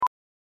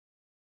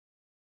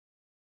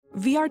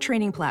VR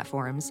training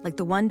platforms, like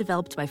the one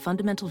developed by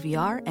Fundamental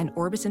VR and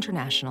Orbis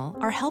International,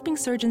 are helping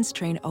surgeons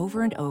train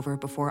over and over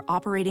before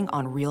operating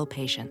on real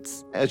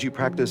patients. As you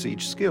practice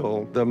each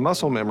skill, the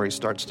muscle memory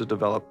starts to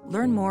develop.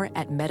 Learn more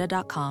at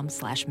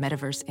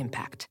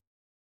meta.com/metaverseimpact.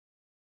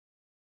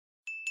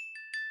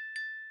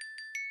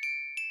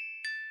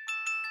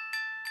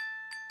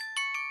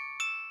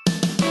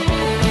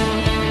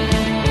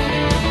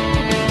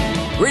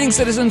 Greetings,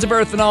 citizens of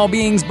Earth and all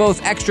beings,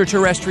 both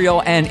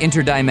extraterrestrial and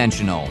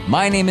interdimensional.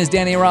 My name is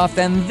Danny Roth,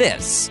 and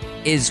this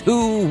is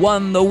Who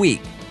Won the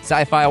Week,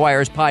 Sci-Fi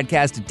Wire's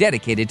podcast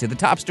dedicated to the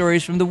top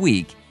stories from the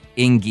week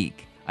in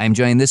geek. I am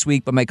joined this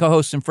week by my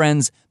co-hosts and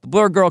friends, the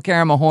Blur Girl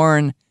Kara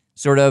Mahorn,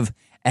 sort of,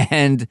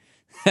 and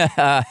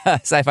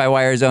Sci-Fi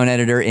Wire's own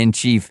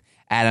editor-in-chief,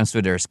 Adam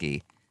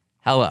Swiderski.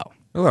 Hello.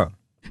 Hello.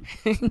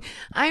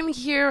 I'm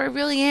here. I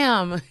really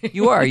am.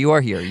 You are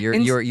here.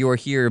 You are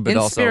here, but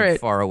also spirit.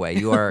 Far away.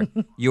 You are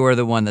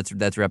the one that's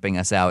repping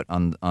us out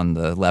on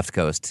the left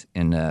coast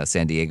in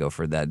San Diego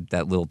for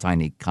that little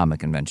tiny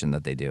comic convention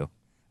that they do,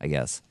 I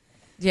guess.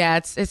 Yeah,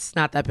 it's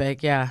not that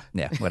big. Yeah.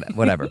 Yeah.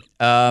 Whatever.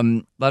 A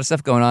lot of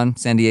stuff going on.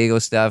 San Diego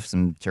stuff.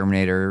 Some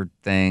Terminator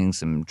things.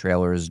 Some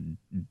trailers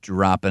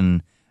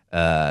dropping.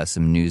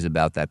 Some news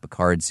about that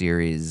Picard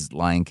series.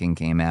 Lion King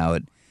came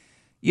out.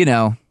 You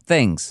know.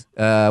 Things.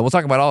 We'll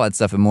talk about all that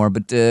stuff and more,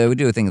 but we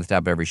do a thing at the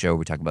top of every show where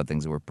we talk about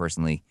things that we're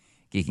personally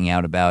geeking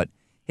out about.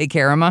 Hey,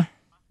 Karama,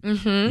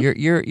 you're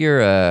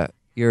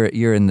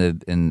in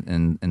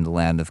the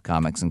land of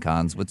comics and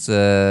cons. What's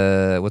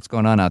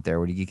going on out there?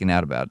 What are you geeking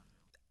out about?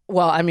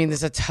 Well, I mean,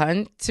 there's a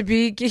ton to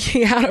be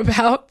geeking out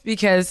about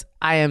because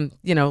I am,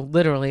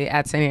 literally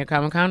at San Diego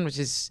Comic-Con, which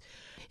is,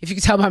 if you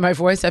can tell by my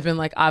voice, I've been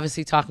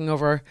obviously talking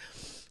over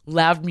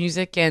loud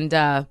music and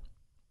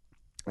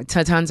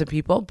tons of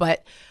people,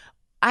 but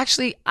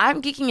actually,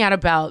 I'm geeking out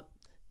about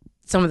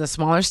some of the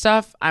smaller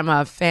stuff. I'm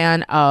a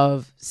fan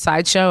of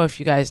Sideshow. If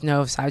you guys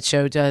know,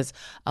 Sideshow does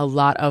a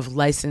lot of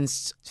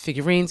licensed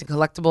figurines and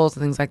collectibles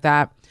and things like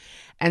that.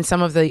 And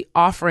some of the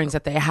offerings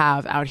that they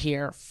have out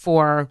here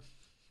for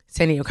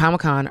San Diego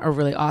Comic-Con are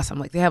really awesome.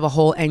 Like, they have a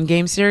whole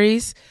Endgame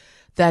series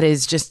that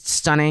is just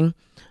stunning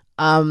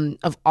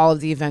of all of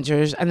the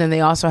Avengers. And then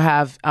they also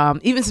have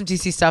even some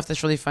DC stuff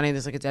that's really funny.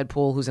 There's like a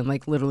Deadpool who's in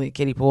literally a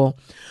kiddie pool.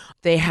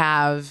 They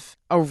have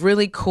a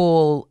really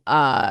cool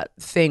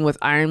thing with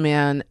Iron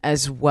Man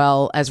as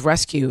well as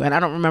Rescue. And I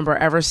don't remember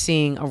ever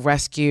seeing a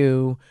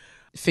Rescue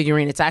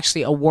figurine. It's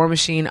actually a War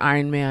Machine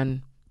Iron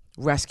Man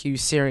Rescue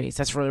series.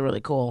 That's really,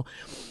 really cool.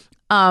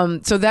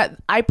 So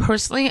that I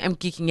personally am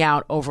geeking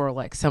out over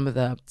some of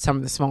the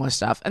smaller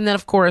stuff. And then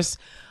of course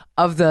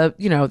of the,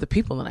 the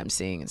people that I'm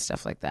seeing and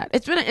stuff like that.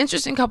 It's been an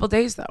interesting couple of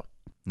days though.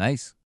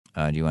 Nice.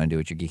 Do you want to do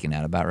what you're geeking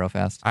out about real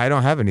fast? I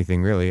don't have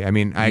anything really. I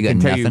mean, I can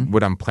tell you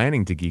what I'm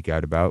planning to geek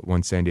out about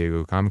once San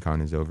Diego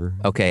Comic-Con is over.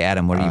 Okay,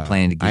 Adam, what are you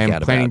planning to geek out about? I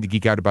am planning to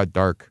geek out about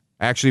Dark.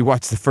 I actually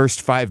watched the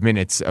first 5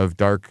 minutes of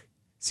Dark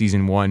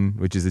Season 1,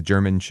 which is a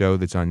German show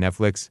that's on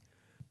Netflix,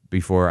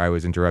 before I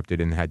was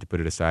interrupted and had to put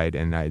it aside.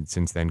 And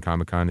since then,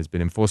 Comic-Con has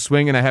been in full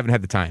swing, and I haven't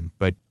had the time.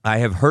 But I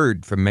have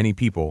heard from many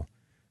people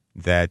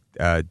that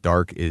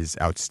Dark is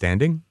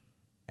outstanding,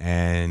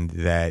 and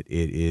that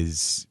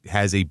it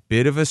has a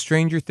bit of a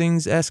Stranger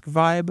Things-esque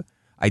vibe.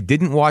 I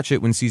didn't watch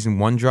it when Season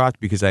 1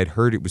 dropped because I'd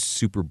heard it was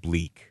super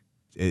bleak.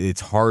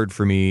 It's hard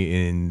for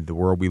me in the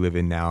world we live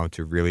in now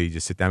to really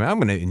just sit down. I'm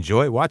going to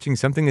enjoy watching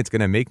something that's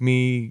going to make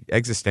me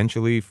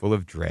existentially full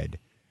of dread,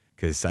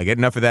 because I get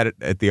enough of that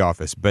at the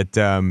office, but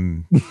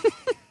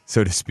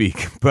so to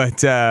speak.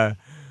 But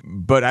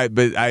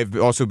I've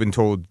also been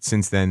told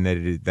since then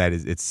that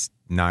it's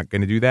not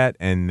going to do that,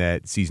 and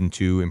that Season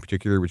 2 in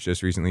particular, which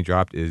just recently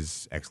dropped,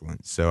 is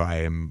excellent. So I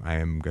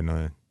am going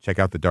to check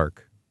out The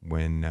Dark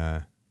when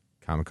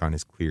Comic-Con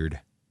is cleared.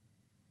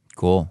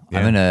 Cool. Yeah.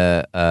 I'm going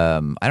to,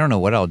 I don't know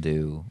what I'll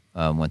do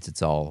once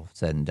it's all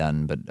said and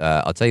done, but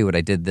I'll tell you what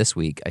I did this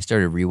week. I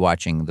started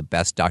rewatching the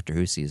best Doctor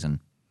Who season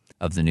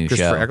of the new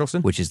show,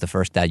 Eccleston? Which is the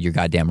first. You're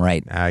goddamn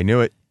right. I knew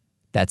it.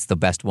 That's the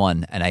best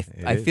one, and I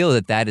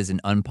feel that is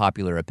an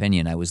unpopular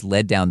opinion. I was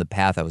led down the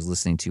path. I was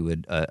listening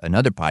to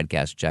another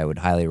podcast, which I would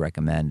highly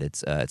recommend.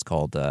 It's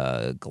called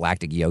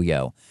Galactic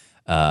Yo-Yo,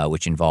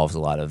 which involves a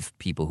lot of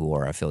people who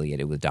are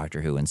affiliated with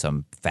Doctor Who in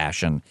some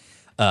fashion,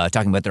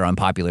 talking about their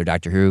unpopular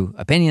Doctor Who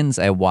opinions.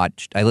 I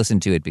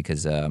listened to it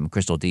because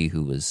Crystal D,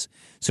 who was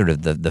sort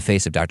of the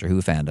face of Doctor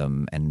Who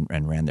fandom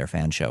and ran their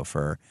fan show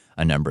for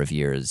a number of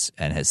years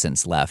and has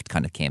since left,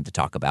 kind of came to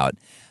talk about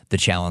the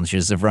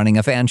challenges of running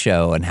a fan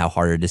show and how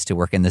hard it is to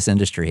work in this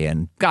industry.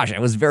 And gosh, I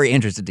was very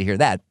interested to hear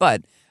that.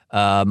 But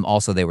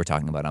also they were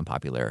talking about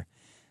unpopular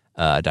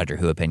Doctor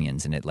Who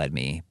opinions, and it led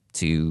me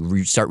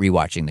to start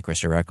rewatching the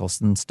Christopher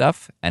Eccleston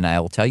stuff. And I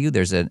will tell you,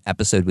 there's an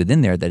episode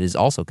within there that is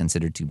also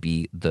considered to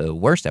be the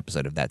worst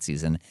episode of that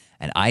season.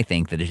 And I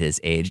think that it has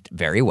aged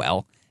very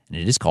well, and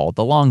it is called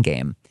The Long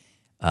Game.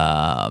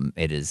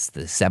 It is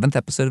the 7th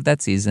episode of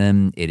that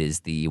season. It is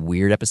the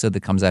weird episode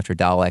that comes after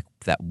Dalek,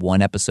 that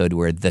one episode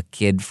where the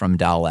kid from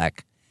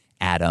Dalek,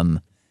 Adam,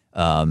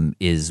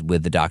 is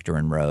with the Doctor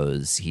and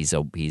Rose. He's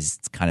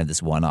kind of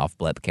this one-off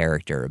blip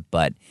character,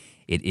 but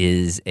it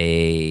is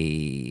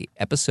a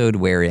episode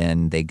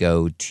wherein they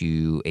go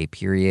to a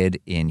period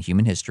in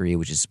human history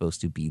which is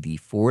supposed to be the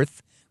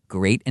fourth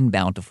great and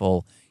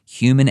bountiful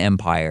human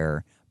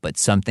empire, but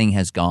something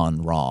has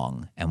gone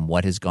wrong. And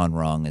what has gone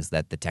wrong is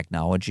that the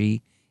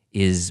technology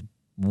is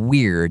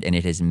weird and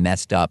it has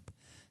messed up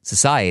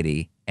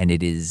society, and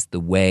it is the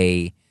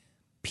way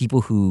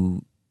people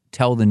who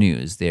tell the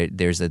news.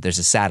 There's a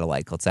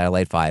satellite called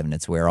Satellite 5, and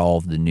it's where all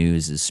of the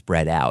news is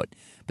spread out.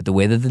 But the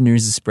way that the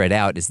news is spread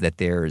out is that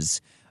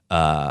there's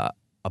a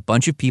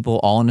bunch of people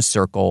all in a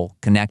circle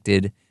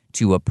connected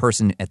to a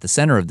person at the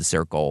center of the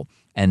circle,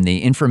 and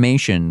the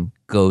information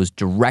goes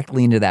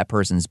directly into that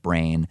person's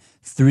brain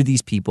through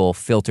these people,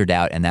 filtered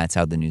out, and that's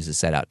how the news is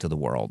set out to the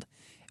world.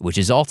 Which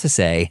is all to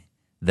say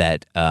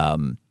that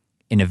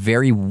in a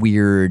very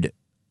weird,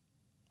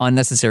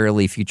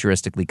 unnecessarily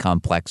futuristically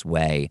complex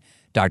way,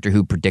 Doctor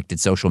Who predicted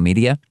social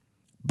media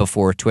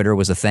before Twitter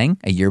was a thing,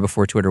 a year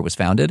before Twitter was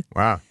founded.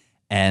 Wow.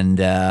 And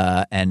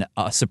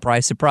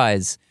surprise,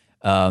 surprise,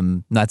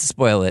 not to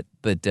spoil it,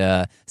 but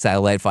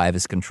Satellite 5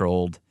 is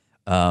controlled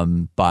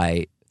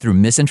through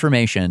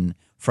misinformation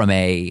from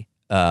a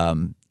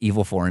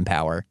evil foreign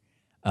power.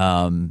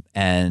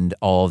 And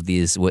all of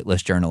these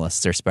witless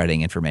journalists are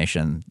spreading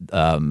information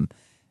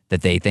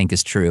that they think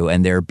is true.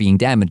 And they're being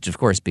damaged, of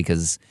course,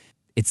 because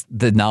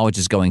the knowledge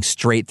is going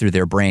straight through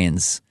their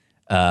brains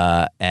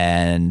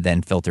and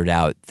then filtered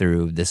out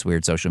through this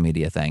weird social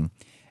media thing.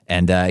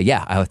 And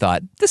I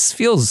thought this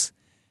feels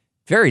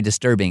very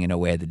disturbing in a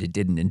way that it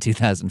didn't in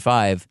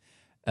 2005.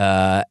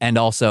 And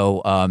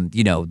also,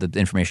 the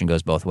information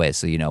goes both ways.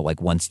 So,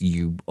 like once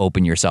you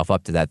open yourself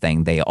up to that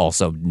thing, they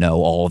also know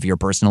all of your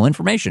personal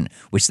information,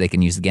 which they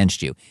can use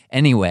against you.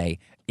 Anyway,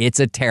 it's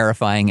a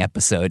terrifying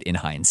episode in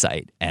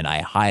hindsight, and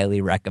I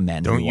highly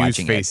recommend Don't use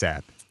watching it.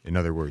 FaceApp, in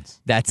other words.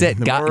 That's it.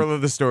 The moral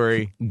of the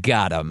story.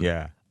 Got him.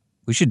 Yeah.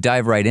 We should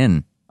dive right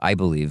in, I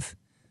believe,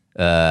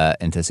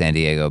 into San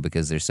Diego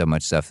because there's so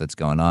much stuff that's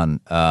going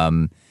on.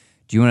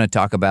 Do you want to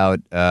talk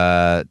about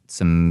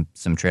some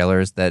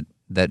trailers that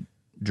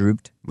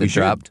drooped? That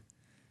dropped?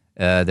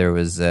 There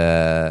was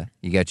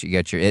you got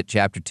your It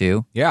Chapter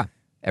 2. Yeah.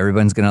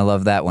 Everyone's gonna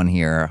love that one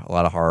here. A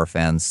lot of horror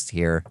fans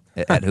here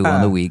at Who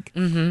on the Week.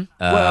 Mm-hmm.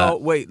 Well,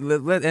 wait,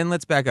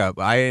 let's back up.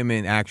 I am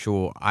an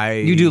actual.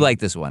 You do like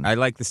this one? I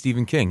like the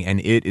Stephen King,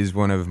 and it is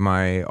one of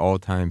my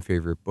all-time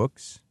favorite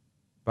books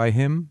by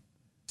him.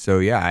 So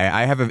yeah,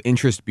 I have an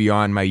interest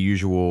beyond my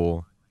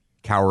usual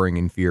cowering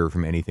in fear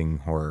from anything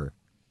horror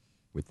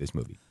with this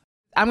movie.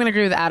 I'm going to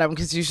agree with Adam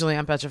because usually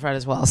I'm petrified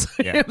as well. So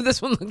Yeah.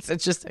 this one looks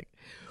interesting.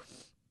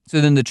 So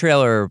then the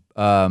trailer,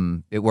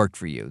 it worked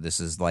for you. This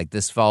is like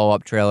this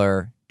follow-up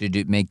trailer. Did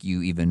it make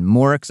you even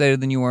more excited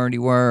than you already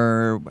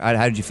were? How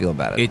did you feel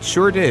about it? It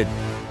sure did.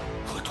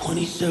 For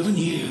 27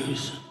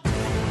 years,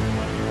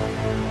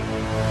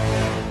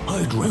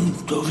 I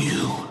dreamt of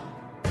you.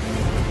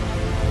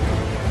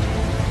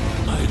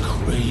 I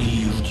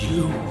craved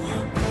you.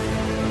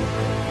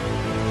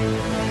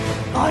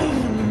 I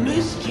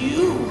missed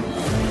you.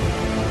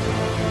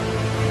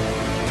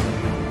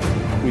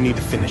 We need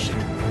to finish it.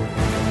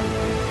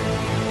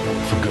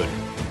 For good.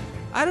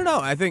 I don't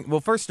know.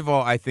 First of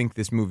all, I think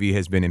this movie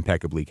has been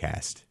impeccably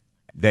cast.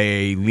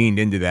 They leaned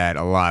into that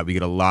a lot. We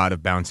get a lot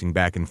of bouncing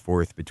back and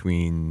forth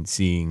between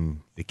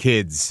seeing the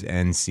kids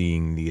and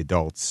seeing the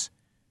adults.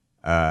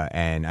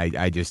 And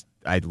I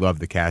love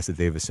the cast that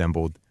they've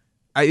assembled.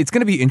 It's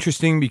going to be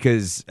interesting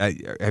because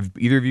have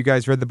either of you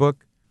guys read the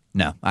book?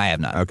 No, I have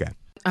not. Okay.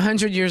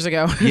 100 years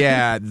ago.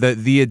 Yeah,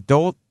 the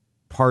adult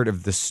part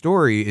of the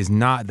story is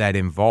not that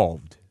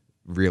involved,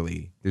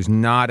 really. There's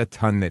not a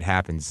ton that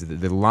happens.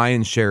 The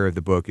lion's share of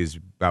the book is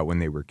about when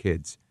they were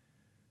kids.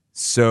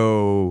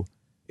 So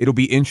it'll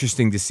be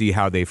interesting to see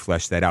how they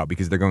flesh that out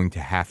because they're going to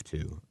have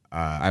to.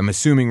 I'm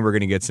assuming we're going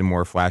to get some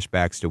more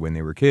flashbacks to when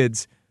they were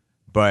kids,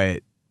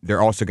 but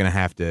they're also going to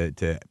have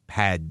to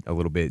pad a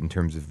little bit in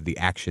terms of the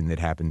action that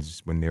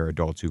happens when they're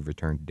adults who've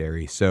returned to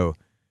Derry. So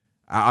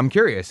I'm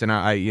curious, and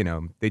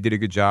they did a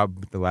good job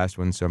with the last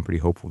one, so I'm pretty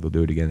hopeful they'll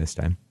do it again this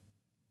time.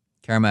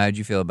 Karma, how'd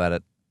you feel about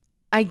it?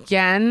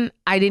 Again,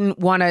 I didn't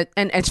want to,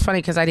 and it's funny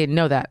because I didn't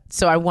know that.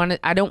 So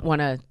didn't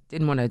want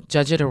to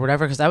judge it or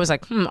whatever because I was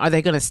like, are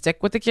they going to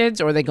stick with the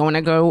kids or are they going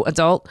to go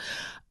adult?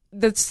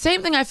 The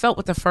same thing I felt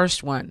with the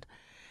first one.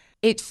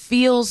 It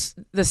feels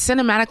the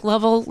cinematic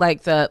level,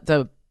 like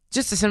the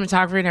just the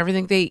cinematography and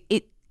everything.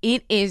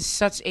 It is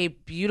such a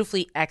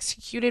beautifully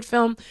executed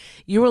film.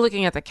 You were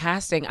looking at the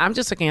casting. I'm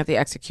just looking at the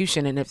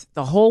execution. And if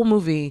the whole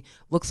movie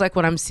looks like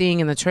what I'm seeing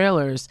in the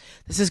trailers,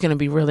 this is going to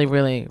be really,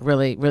 really,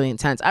 really, really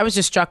intense. I was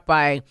just struck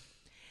by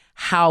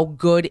how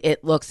good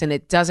it looks. And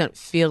it doesn't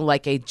feel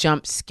like a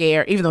jump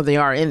scare, even though they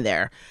are in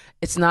there.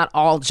 It's not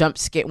all jump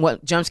scare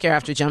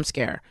after jump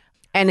scare.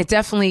 And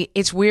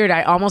it's weird.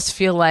 I almost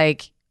feel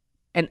like,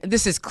 and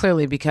this is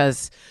clearly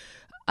because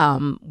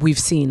we've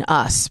seen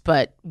Us.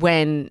 But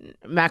when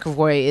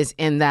McAvoy is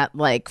in that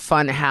like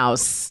fun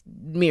house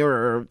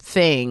mirror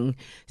thing,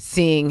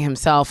 seeing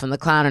himself and the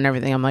clown and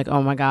everything, I'm like,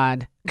 oh my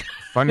God.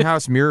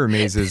 Funhouse mirror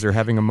mazes are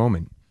having a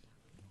moment.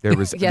 There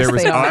was Yes, there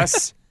was they are.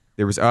 Us.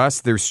 There was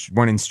Us. There's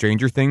one in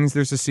Stranger Things.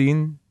 There's a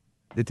scene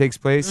that takes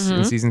place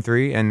in season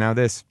 3, and now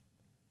this.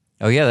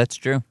 Oh yeah, that's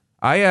true.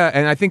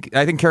 I think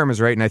Karen was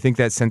right, and I think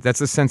that's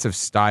a sense of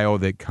style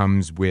that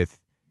comes with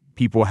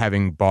people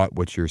having bought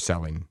what you're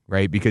selling,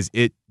 right? Because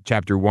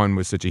Chapter 1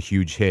 was such a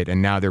huge hit,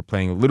 and now they're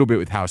playing a little bit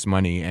with house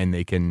money, and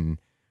they can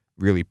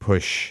really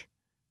push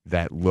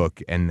that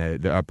look and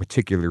the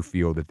particular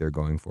feel that they're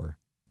going for.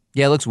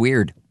 Yeah, it looks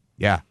weird.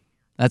 Yeah.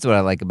 That's what I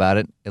like about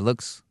it. It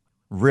looks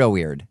real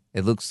weird.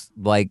 It looks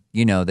like,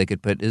 they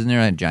could put, isn't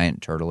there a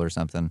giant turtle or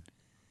something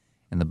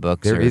in the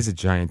books? There is a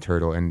giant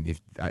turtle, and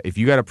if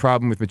you got a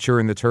problem with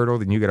maturing the turtle,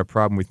 then you got a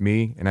problem with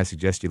me, and I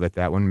suggest you let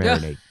that one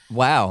marinate.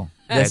 Wow.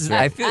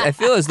 I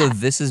feel as though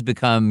this has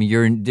become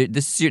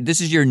this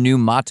is your new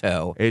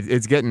motto.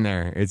 It's getting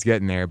there. It's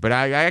getting there. But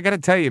I got to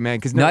tell you, man,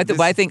 because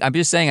I think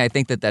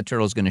that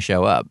turtle is going to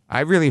show up.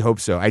 I really hope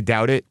so. I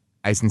doubt it.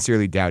 I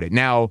sincerely doubt it.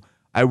 Now,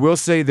 I will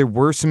say there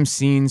were some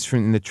scenes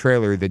from the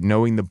trailer that,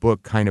 knowing the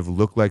book, kind of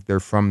look like they're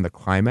from the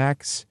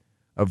climax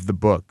of the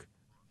book,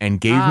 and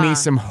gave me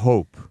some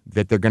hope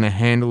that they're going to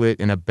handle it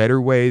in a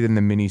better way than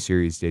the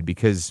miniseries did.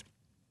 Because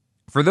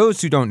for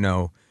those who don't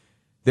know,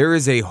 there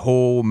is a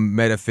whole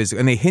metaphysical,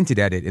 and they hinted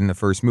at it in the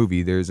first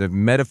movie, there's a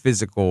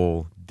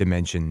metaphysical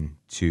dimension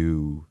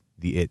to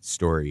the It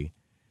story.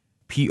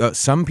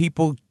 Some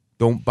people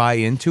don't buy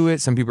into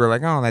it. Some people are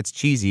like, oh, that's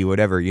cheesy,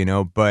 whatever,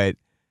 but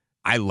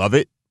I love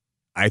it.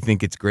 I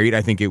think it's great.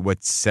 I think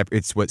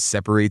it's what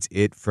separates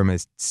it from a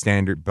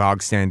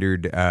bog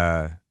standard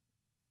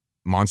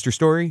monster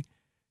story.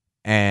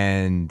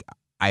 And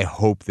I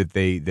hope that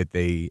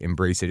they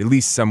embrace it, at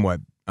least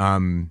somewhat.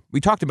 We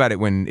talked about it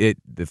when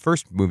the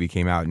first movie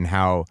came out, and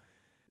how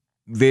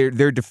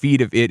their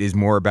defeat of it is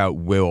more about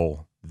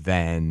will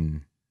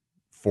than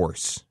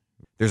force.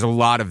 There's a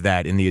lot of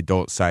that in the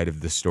adult side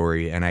of the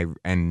story, and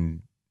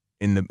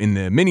in the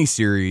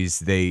miniseries,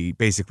 they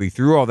basically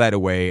threw all that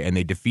away, and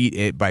they defeat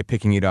it by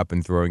picking it up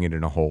and throwing it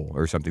in a hole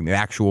or something. The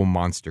actual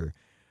monster,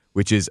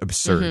 which is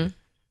absurd. Mm-hmm.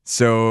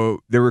 So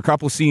there were a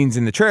couple scenes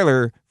in the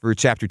trailer for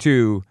Chapter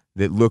 2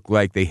 that look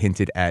like they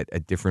hinted at a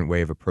different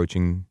way of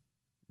approaching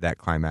that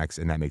climax,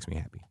 and that makes me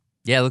happy.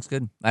 Yeah, it looks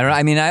good.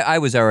 I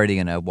was already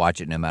gonna watch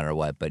it no matter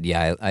what, but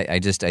yeah, I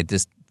just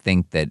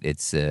think that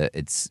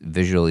it's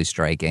visually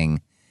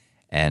striking,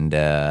 and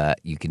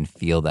you can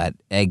feel that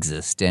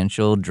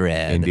existential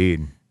dread.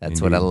 Indeed,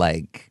 that's what I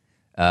like.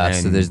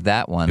 So there's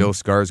that one. Bill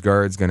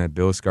Skarsgård's gonna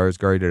Bill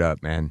Skarsgård it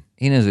up, man.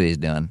 He knows what he's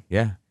doing.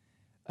 Yeah,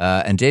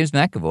 and James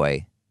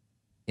McAvoy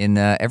in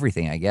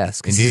everything, I guess,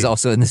 because he's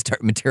also in the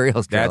Dark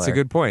Materials trailer. That's a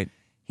good point.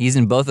 He's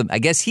in both of them. I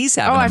guess he's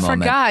having a moment. Oh, I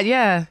forgot.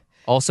 Yeah.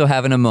 Also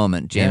having a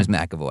moment, James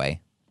McAvoy.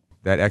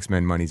 That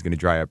X-Men money's going to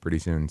dry up pretty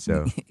soon,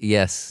 so.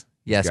 Yes.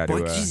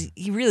 Boy,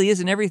 he really is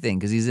in everything,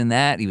 because he's in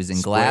that. He was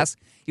in Glass.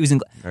 He was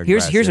in.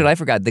 Here's what I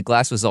forgot. The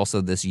Glass was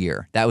also this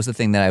year. That was the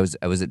thing that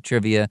I was at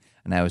trivia,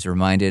 and I was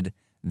reminded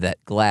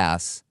that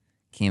Glass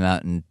came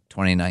out in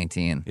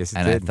 2019. Yes, it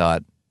and did. I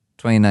thought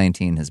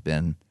 2019 has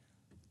been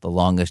the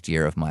longest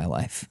year of my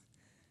life.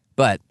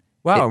 But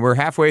wow, we're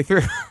halfway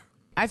through.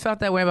 I felt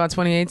that way about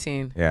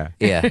 2018. Yeah.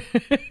 Yeah.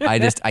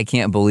 I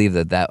can't believe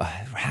that.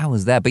 How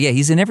was that? But yeah,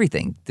 he's in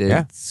everything. You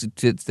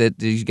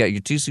got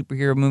your 2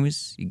 superhero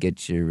movies. You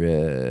get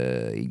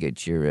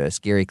your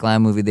scary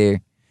clown movie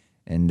there,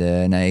 and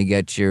now you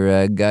got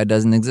your God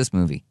Doesn't Exist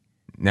movie.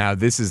 Now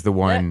this is the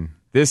one.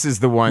 This is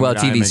the one that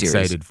TV I'm series.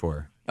 excited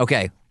for.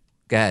 Okay,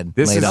 go ahead.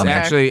 This Lay it is on me.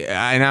 actually,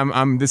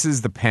 and this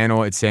is the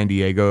panel at San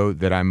Diego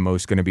that I'm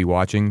most going to be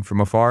watching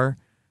from afar.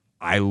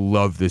 I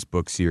love this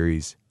book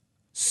series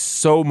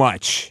so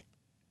much.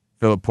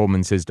 Philip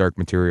Pullman's His Dark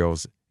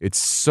Materials. It's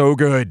so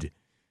good.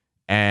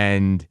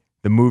 And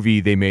the movie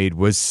they made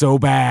was so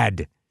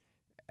bad.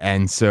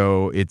 And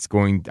so it's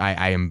going,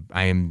 I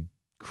am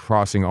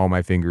crossing all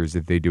my fingers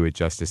that they do it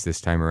justice this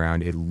time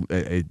around.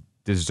 It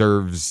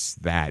deserves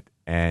that.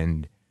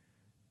 And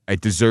it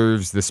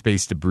deserves the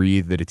space to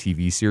breathe that a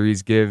TV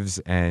series gives.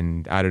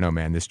 And I don't know,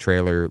 man, this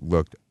trailer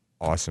looked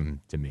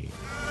awesome to me.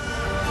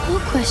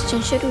 What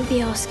question should we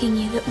be asking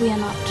you that we are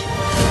not?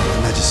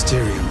 The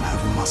Magisterium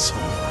have muscle.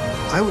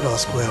 I would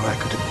ask where I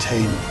could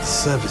obtain the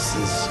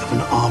services of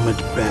an armored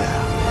bear.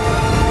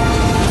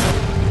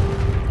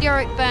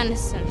 Yorick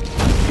Bernison.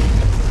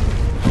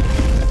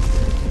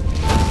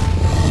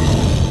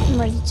 I'm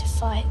ready to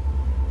fight.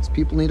 These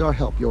people need our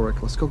help,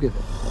 Yorick. Let's go get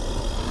it.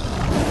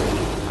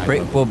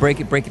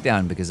 Break it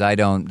down, because I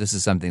don't. This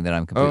is something that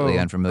I'm completely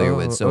unfamiliar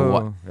with. So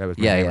what? That was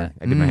my hammer.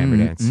 I did my hammer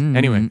dance.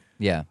 Anyway,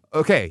 yeah.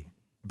 Okay,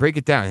 break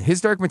it down.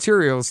 His Dark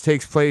Materials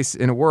takes place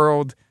in a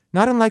world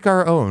not unlike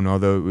our own,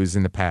 although it was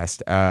in the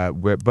past,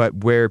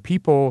 where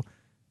people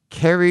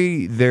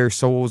carry their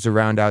souls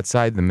around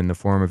outside them in the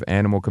form of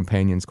animal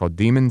companions called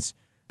demons.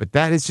 But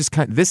that is just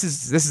this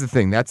is the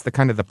thing. That's the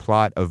kind of the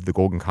plot of The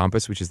Golden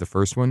Compass, which is the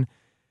first one.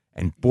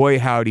 And boy,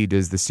 howdy,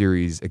 does the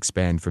series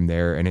expand from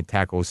there, and it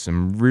tackles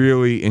some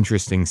really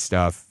interesting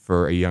stuff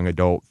for a young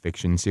adult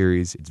fiction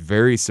series. It's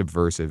very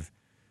subversive.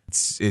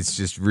 It's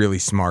just really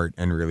smart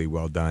and really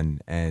well done.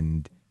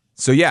 And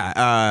so,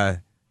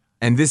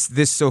 and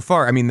this so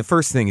far, I mean, the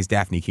first thing is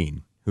Daphne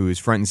Keane, who is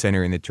front and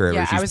center in the trailer.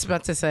 Yeah, I was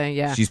about to say,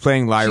 yeah. She's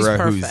playing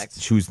Lyra,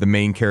 She's who's the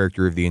main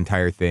character of the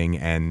entire thing,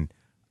 and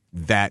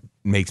that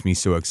makes me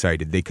so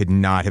excited. They could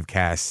not have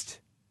cast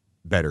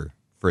better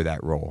for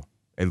that role.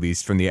 At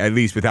least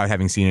without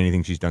having seen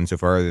anything she's done so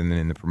far other than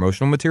in the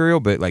promotional material,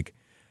 but like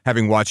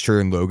having watched her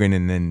in Logan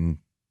and then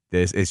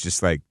this, it's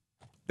just like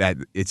that.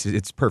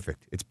 It's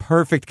perfect. It's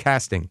perfect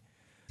casting.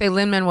 Say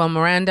Lin-Manuel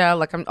Miranda,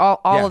 like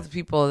all of the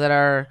people that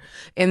are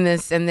in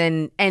this,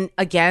 and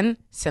again,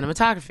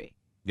 cinematography.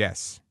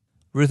 Yes.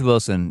 Ruth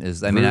Wilson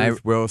is. I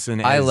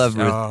love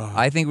Ruth.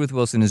 I think Ruth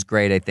Wilson is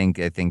great. I think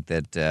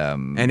that.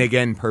 And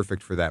again,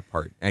 perfect for that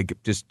part.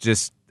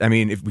 I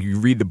mean, if you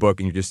read the book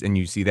and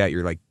you see that,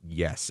 you're like,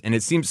 yes. And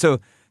it seems so.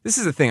 This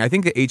is the thing. I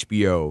think that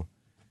HBO,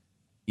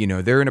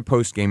 they're in a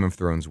post Game of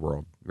Thrones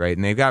world, right?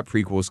 And they've got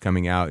prequels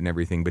coming out and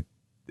everything, but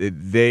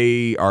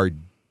they are.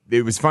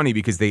 It was funny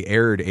because they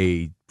aired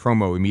a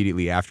promo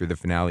immediately after the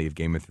finale of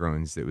Game of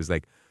Thrones. It was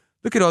like,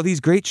 look at all these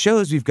great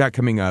shows we've got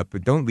coming up,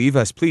 but don't leave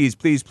us, please,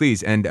 please,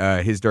 please. And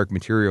His Dark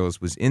Materials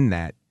was in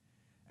that.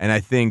 And I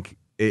think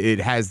it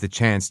has the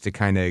chance to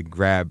kind of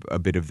grab a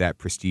bit of that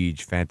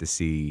prestige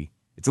fantasy.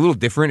 It's a little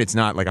different. It's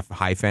not like a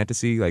high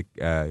fantasy like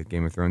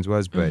Game of Thrones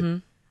was, but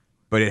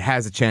it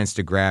has a chance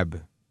to grab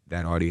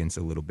that audience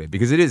a little bit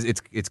because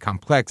it's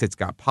complex. It's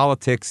got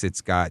politics.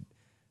 It's got,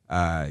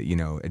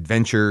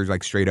 adventure,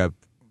 like straight up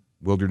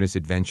wilderness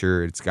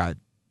adventure. It's got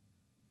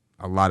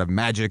a lot of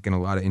magic and a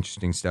lot of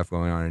interesting stuff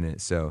going on in it.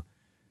 So,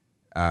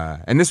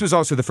 and this was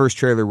also the first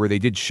trailer where they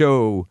did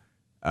show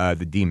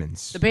the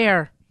demons. The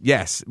bear.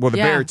 Yes. Well, the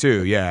bear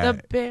too. Yeah.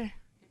 The bear.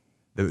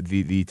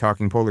 The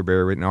talking polar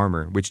bear in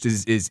armor, which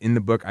is in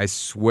the book. I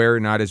swear,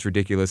 not as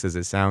ridiculous as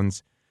it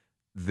sounds.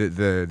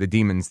 The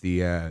demons,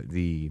 the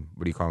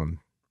what do you call them?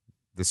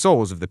 The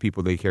souls of the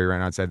people they carry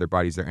around outside their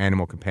bodies, their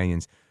animal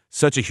companions.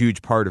 Such a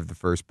huge part of the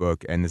first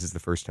book, and this is the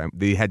first time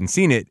they hadn't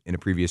seen it in a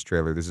previous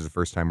trailer. This is the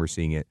first time we're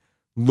seeing it.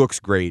 Looks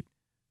great.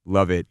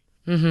 Love it.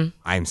 Mm-hmm.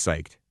 I'm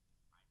psyched.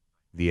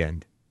 The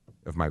end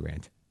of my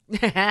rant.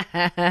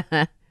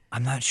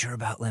 I'm not sure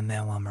about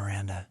Lin-Manuel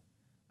Miranda.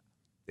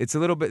 It's a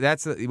little bit.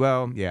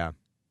 Yeah.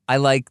 I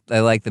like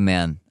the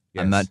man.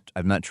 Yes.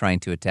 I'm not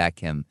trying to attack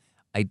him.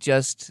 I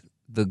just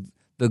the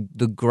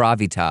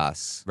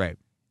gravitas right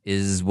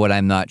is what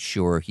I'm not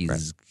sure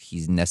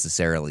he's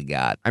necessarily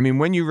got. I mean,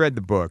 when you read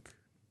the book,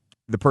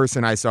 the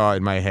person I saw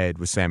in my head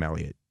was Sam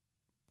Elliott,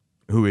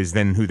 who is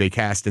then who they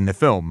cast in the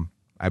film,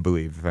 I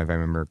believe, if I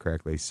remember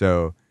correctly.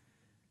 So,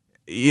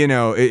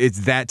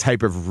 it's that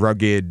type of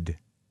rugged,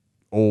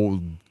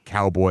 old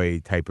cowboy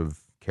type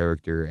of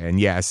character. And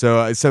yeah,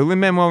 so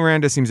Lin-Manuel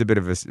Miranda seems a bit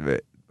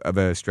of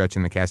a stretch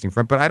in the casting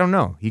front, but I don't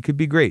know. He could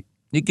be great.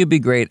 He could be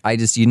great. I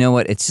just,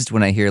 it's just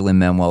when I hear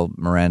Lin-Manuel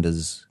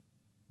Miranda's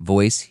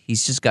voice,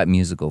 he's just got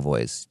musical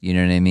voice. You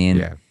know what I mean?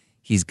 Yeah.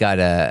 He's got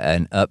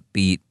an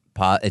upbeat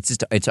it's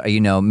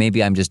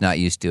maybe I'm just not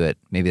used to it.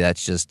 Maybe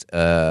that's just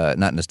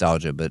not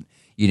nostalgia, but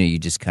you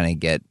just kind of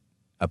get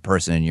a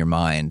person in your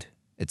mind.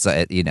 It's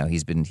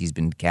he's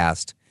been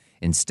cast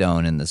in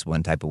stone in this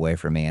one type of way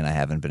for me, and I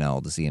haven't been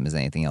able to see him as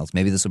anything else.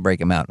 Maybe this will break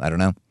him out. I don't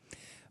know,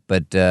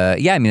 but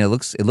I mean, it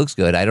looks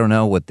good. I don't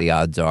know what the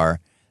odds are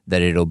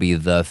that it'll be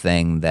the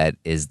thing that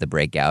is the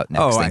breakout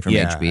next thing from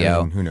HBO.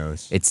 I mean, who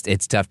knows?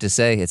 It's tough to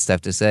say. It's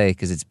tough to say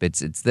because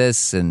it's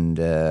this and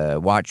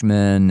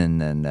Watchmen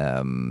and then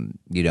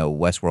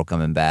Westworld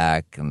coming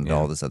back and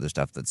all this other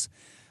stuff that's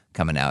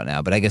coming out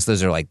now. But I guess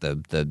those are like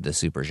the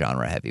super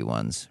genre heavy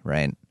ones,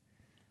 right?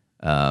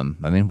 I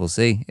mean, we'll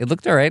see. It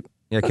looked all right.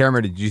 Yeah,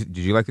 Cameron, did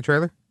you like the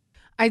trailer?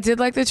 I did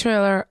like the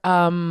trailer.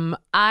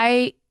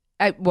 I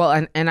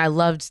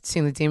loved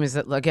seeing the demons.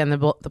 That again,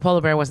 the polar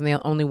bear wasn't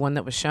the only one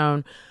that was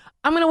shown.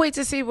 I'm gonna wait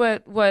to see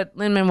what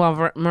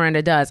Lin-Manuel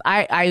Miranda does.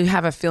 I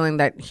have a feeling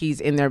that he's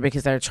in there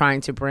because they're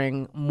trying to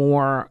bring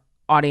more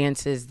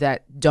audiences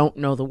that don't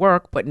know the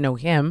work but know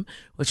him,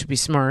 which would be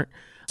smart,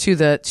 to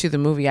the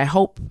movie. I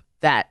hope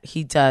that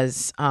he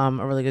does a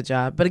really good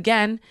job. But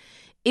again,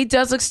 it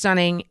does look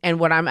stunning. And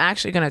what I'm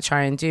actually gonna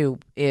try and do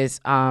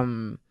is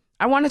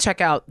I want to check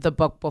out the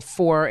book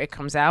before it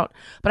comes out.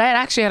 But I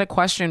actually had a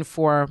question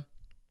for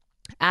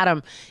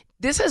Adam.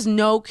 This has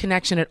no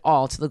connection at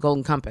all to the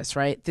Golden Compass,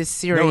 right? This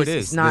series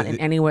is not in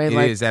any way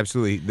like... It is,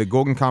 absolutely. The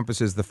Golden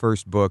Compass is the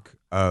first book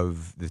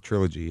of the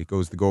trilogy. It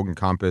goes the Golden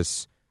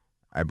Compass,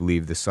 I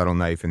believe, the Subtle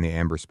Knife, and the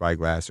Amber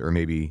Spyglass, or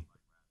maybe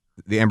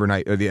the Amber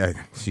Knife...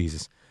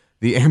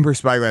 The Amber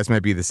Spyglass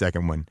might be the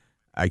second one.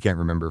 I can't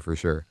remember for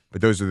sure.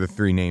 But those are the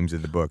three names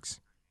of the books.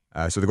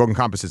 So the Golden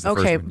Compass is the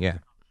first one, yeah.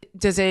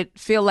 Does it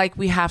feel like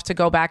we have to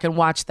go back and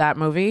watch that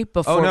movie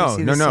before we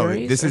see the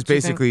series? This is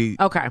basically...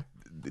 Okay.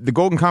 The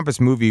Golden Compass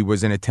movie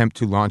was an attempt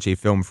to launch a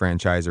film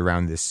franchise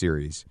around this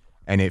series,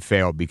 and it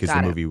failed because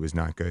the movie was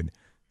not good.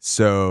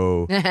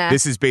 So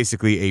this is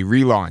basically a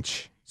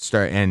relaunch.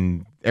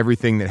 and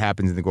everything that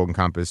happens in the Golden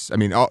Compass. I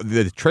mean,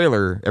 the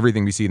trailer,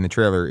 everything we see in the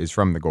trailer is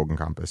from the Golden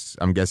Compass.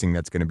 I'm guessing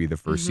that's going to be the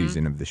first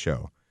season of the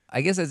show.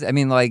 I guess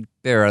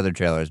there are other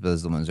trailers, but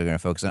those are the ones we're going to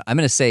focus on. I'm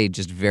going to say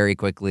just very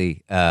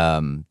quickly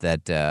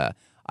that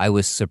I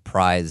was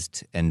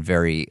surprised and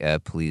very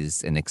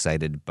pleased and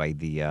excited by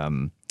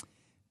the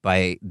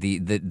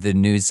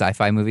new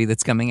sci-fi movie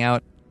that's coming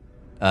out,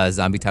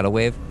 Zombie Tidal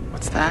Wave.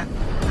 What's that?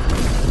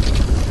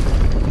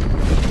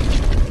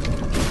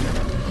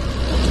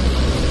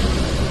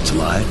 It's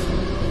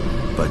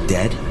alive, but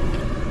dead.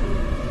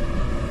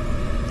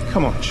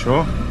 Come on,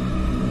 Shaw.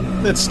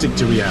 Let's stick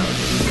to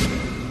reality.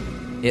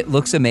 It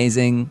looks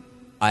amazing.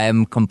 I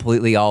am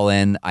completely all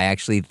in. I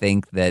actually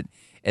think that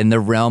in the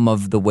realm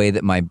of the way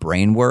that my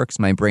brain works,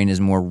 my brain is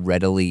more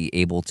readily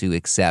able to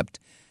accept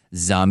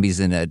zombies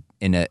in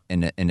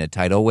a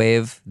tidal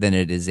wave than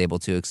it is able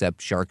to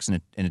accept sharks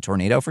in a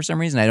tornado for some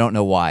reason. I don't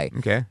know why.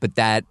 Okay. But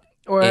that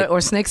or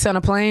snakes on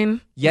a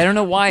plane. Yeah, I don't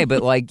know why,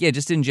 but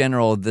just in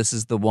general, this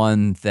is the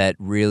one that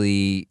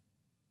really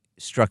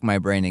struck my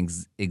brain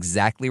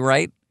exactly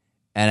right.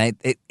 And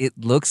it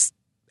looks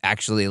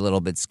actually a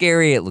little bit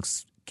scary. It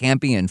looks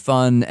campy and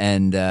fun,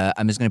 and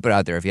I'm just going to put it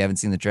out there. If you haven't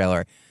seen the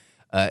trailer,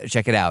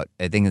 check it out.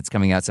 I think it's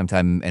coming out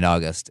sometime in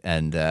August,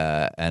 and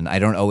I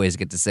don't always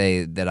get to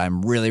say that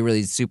I'm really,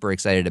 really super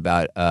excited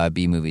about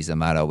B movies. I'm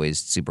not always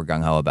super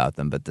gung-ho about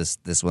them, but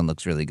this one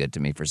looks really good to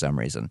me for some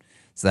reason.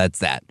 So that's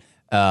that.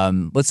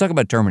 Let's talk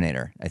about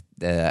Terminator.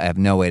 I have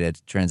no way to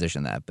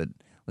transition that, but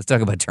let's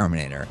talk about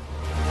Terminator.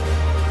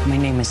 My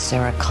name is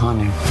Sarah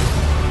Connor.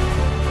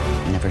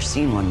 Never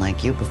seen one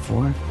like you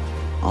before.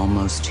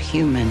 Almost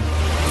human.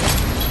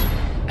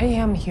 I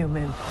am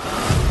human.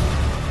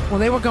 Well,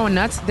 they were going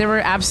nuts. They were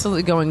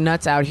absolutely going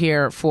nuts out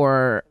here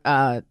for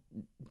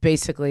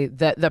basically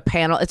the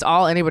panel. It's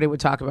all anybody would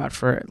talk about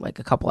for like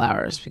a couple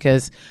hours,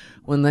 because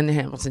when Linda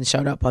Hamilton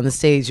showed up on the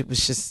stage, it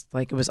was just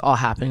like it was all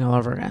happening all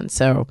over again.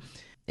 So,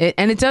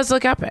 it does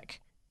look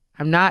epic.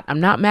 I'm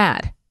not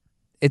mad.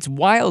 It's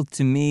wild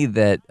to me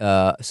that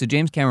so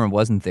James Cameron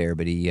wasn't there,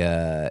 but he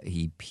live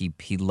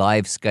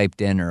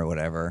Skyped in or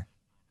whatever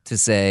to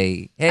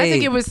say, "Hey." I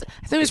think it was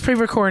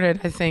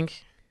pre-recorded. I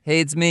think. Hey,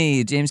 it's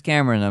me, James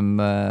Cameron. I'm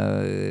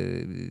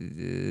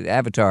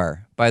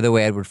Avatar. By the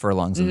way, Edward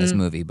Furlong's in this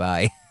movie.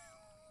 Bye.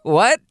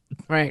 What?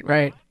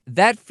 Right.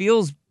 That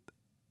feels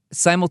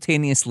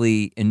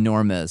simultaneously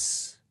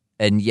enormous,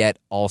 and yet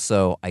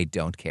also I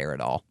don't care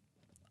at all.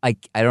 I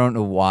don't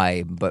know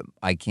why, but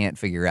I can't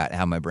figure out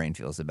how my brain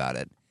feels about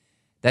it.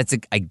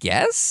 I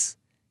guess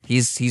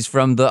he's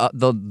from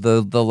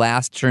the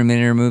last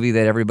Terminator movie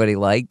that everybody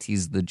liked.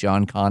 He's the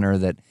John Connor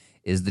that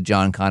is the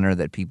John Connor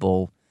that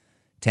people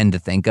tend to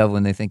think of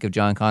when they think of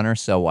John Connor.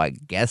 So I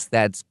guess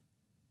that's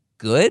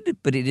good.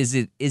 But is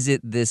it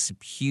this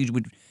huge?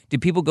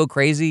 Did people go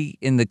crazy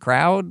in the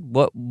crowd?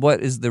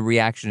 What is the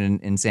reaction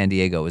in San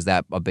Diego? Is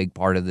that a big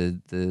part of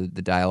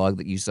the dialogue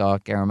that you saw,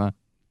 Karima?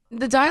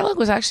 The dialogue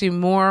was actually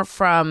more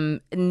from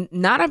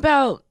not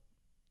about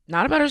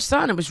her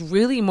son. It was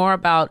really more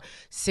about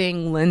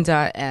seeing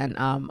Linda and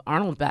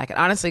Arnold back. And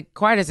honestly,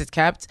 quiet as it's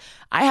kept,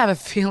 I have a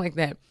feeling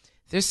that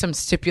there's some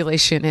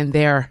stipulation in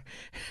their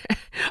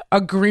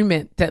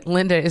agreement that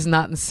Linda is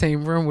not in the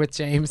same room with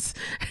James.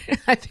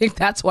 I think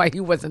that's why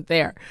he wasn't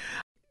there.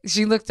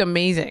 She looked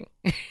amazing.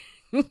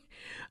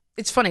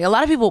 It's funny. A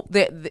lot of people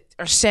they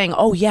are saying,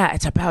 "Oh yeah,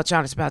 it's about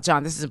John. It's about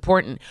John. This is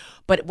important."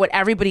 But what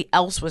everybody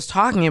else was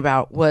talking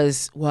about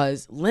was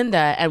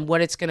Linda and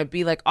what it's going to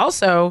be like.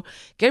 Also,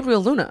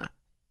 Gabriel Luna,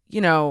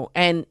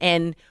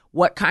 and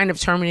what kind of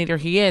Terminator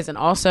he is, and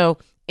also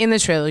in the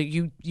trailer,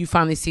 you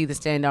finally see the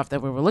standoff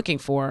that we were looking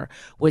for,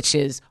 which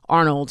is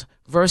Arnold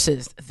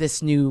versus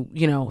this new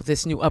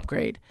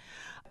upgrade.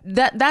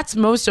 That's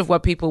most of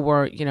what people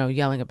were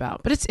yelling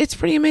about. But it's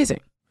pretty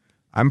amazing.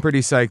 I'm pretty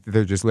psyched that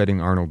they're just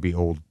letting Arnold be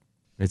old.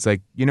 It's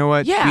like, you know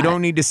what? Yeah. You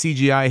don't need to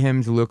CGI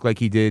him to look like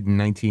he did in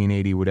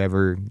 1980,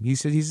 whatever.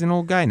 He's an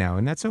old guy now,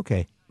 and that's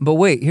okay. But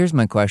wait, here's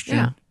my question.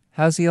 Yeah.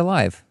 How's he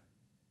alive?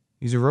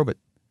 He's a robot.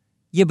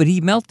 Yeah, but he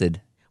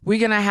melted. We're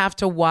going to have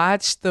to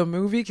watch the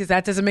movie because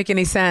that doesn't make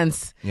any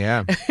sense.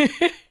 Yeah.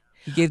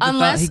 He gave the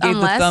unless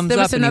thumbs there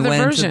was up and he another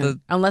went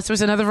version. Unless there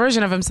was another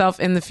version of himself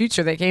in the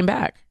future that came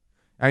back.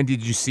 And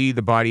did you see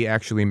the body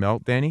actually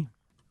melt, Danny?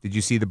 Did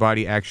you see the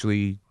body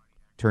actually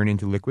turn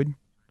into liquid?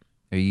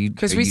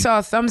 Because we saw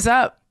a thumbs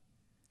up.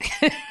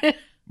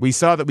 We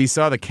saw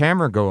the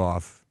camera go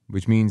off,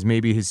 which means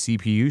maybe his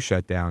CPU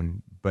shut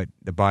down, but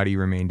the body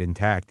remained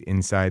intact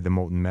inside the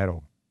molten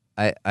metal.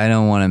 I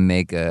don't want to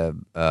make a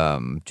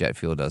jet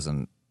fuel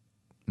doesn't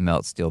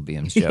melt steel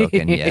beams joke,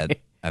 and yet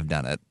I've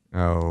done it.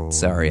 Oh,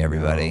 sorry,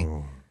 everybody.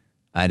 No.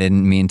 I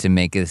didn't mean to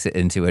make it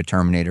into a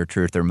Terminator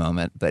truther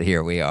moment, but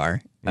here we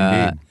are.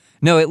 Indeed.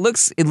 It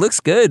looks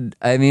good.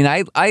 I mean,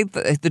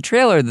 the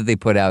trailer that they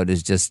put out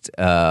is just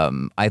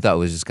I thought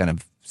was just kind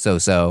of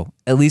so,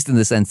 at least in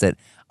the sense that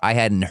I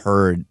hadn't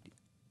heard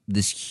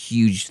this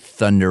huge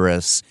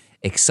thunderous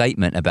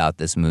excitement about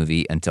this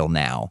movie until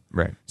now.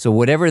 Right. So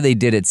whatever they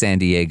did at San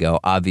Diego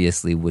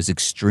obviously was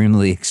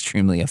extremely,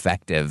 extremely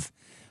effective.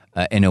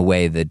 in a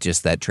way that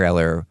just that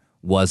trailer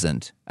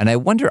wasn't. And I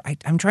wonder,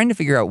 I'm trying to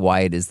figure out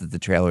why it is that the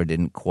trailer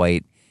didn't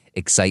quite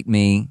excite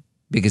me,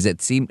 because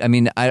it seemed, I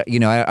mean, I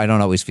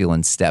don't always feel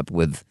in step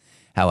with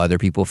how other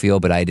people feel,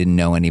 but I didn't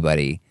know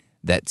anybody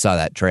that saw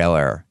that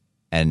trailer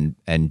and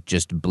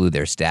just blew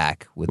their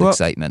stack with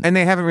excitement. And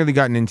they haven't really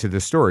gotten into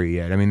the story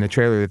yet. I mean, the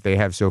trailer that they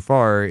have so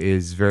far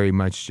is very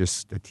much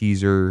just a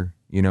teaser.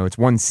 You know, it's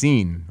one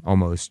scene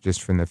almost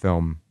just from the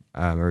film,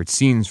 or it's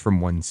scenes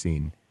from one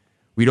scene.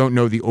 We don't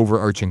know the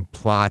overarching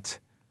plot,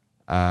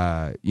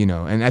 you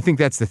know, and I think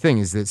that's the thing,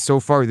 is that so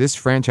far this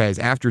franchise,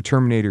 after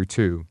Terminator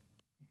 2,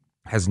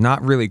 has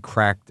not really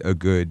cracked a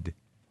good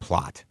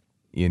plot.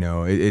 You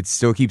know, it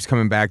still keeps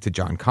coming back to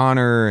John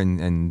Connor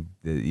and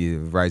the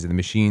Rise of the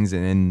Machines,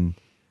 and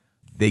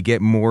they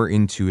get more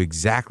into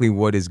exactly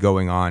what is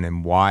going on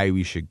and why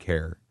we should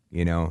care,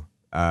 you know,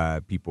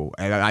 people.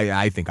 And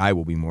I think I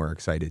will be more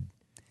excited.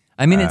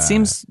 I mean, it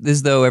seems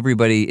as though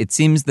it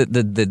seems that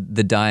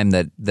the dime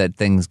that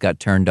things got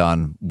turned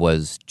on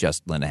was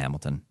just Linda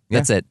Hamilton.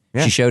 That's it.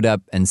 Yeah. She showed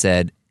up and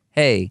said,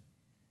 hey,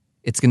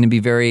 it's going to be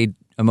very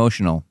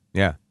emotional.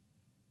 Yeah.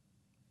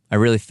 I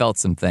really felt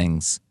some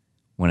things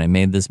when I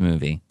made this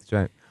movie. That's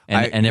right.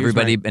 And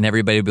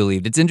everybody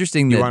believed. It's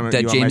interesting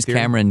that James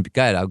Cameron.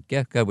 God,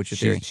 what's your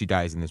theory? She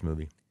dies in this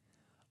movie.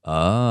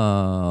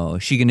 Oh,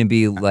 is she going to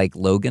be like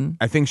Logan?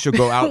 I think she'll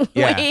go out.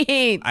 Yeah,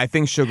 Wait. I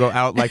think she'll go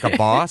out like a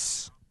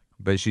boss,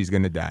 but she's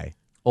going to die.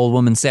 Old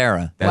woman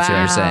Sarah. That's what Wow.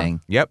 you're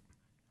saying. Yep.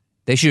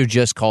 They should have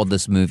just called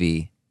this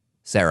movie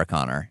Sarah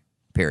Connor.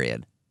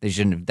 Period. They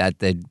shouldn't have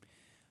the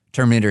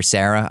Terminator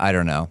Sarah. I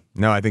don't know.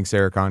 No, I think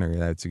Sarah Connor.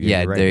 That's a good.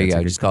 Yeah, right. there you That's a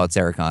go. good Just call it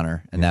Sarah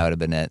Connor, and that would have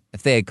been it.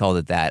 If they had called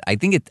it that, I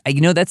think it.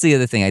 You know, that's the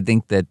other thing. I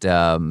think that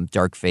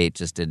Dark Fate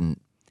just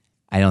didn't.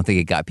 I don't think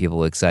it got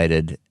people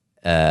excited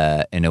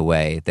in a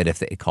way that if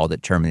they called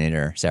it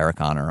Terminator Sarah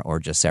Connor or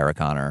just Sarah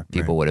Connor,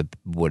 people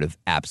would have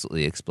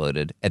absolutely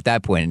exploded. At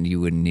that point, you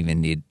wouldn't even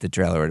need the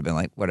trailer. Would have been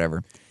like,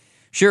 whatever.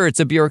 Sure, it's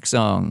a Bjork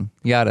song.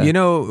 Yada. You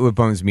know what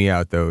bums me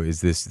out though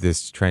is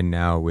this trend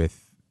now with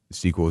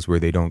sequels where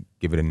they don't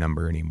give it a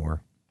number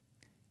anymore.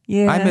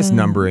 Yeah, I miss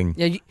numbering.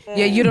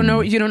 Yeah, you don't know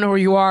where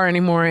you are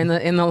anymore in the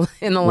lineup.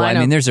 Well, I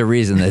mean, there's a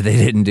reason that they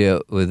didn't do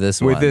it with this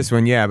one. With this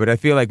one, yeah, but I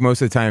feel like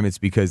most of the time it's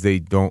because they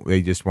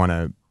just want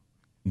to,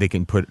 they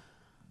can put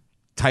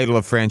title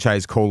of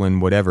franchise :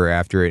 whatever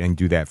after it and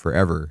do that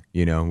forever,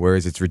 you know,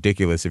 whereas it's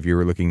ridiculous if you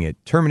were looking at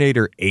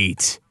Terminator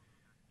 8,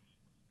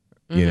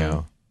 you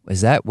know.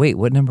 Is that, wait,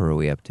 what number are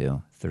we up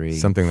to? 3,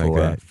 Something 4,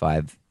 like that.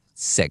 5,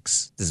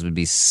 6. This would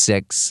be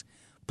 6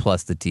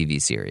 plus the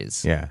TV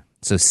series. Yeah.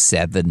 So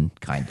 7,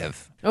 kind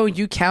of. Oh,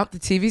 you count the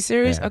TV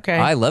series? Yeah. Okay.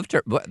 I loved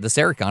her. The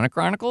Sarah Connor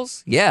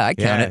Chronicles? Yeah, I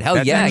count Yeah, it. Hell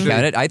that's yeah, actually- I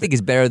count it. I think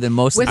it's better than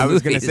most of the I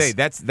was movies. going to say,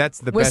 that's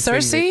the with best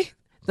thing Cersei?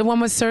 The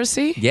one with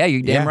Cersei? Yeah,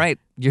 you're damn Yeah. right.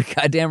 You're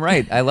goddamn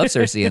right. I love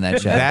Cersei in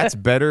that show. That's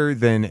better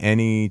than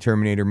any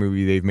Terminator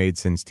movie they've made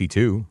since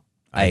T2,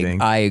 I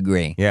think. I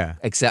agree. Yeah.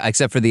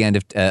 Except for the end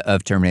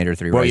of Terminator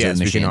 3, Well, Rise yes, of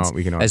the we can Machines. all-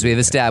 we can all As we agree have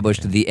with that.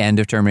 established, the end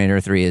of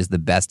Terminator 3 is the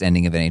best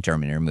ending of any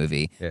Terminator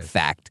movie. Yes.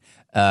 Fact.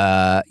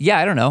 Yeah,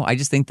 I don't know. I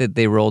just think that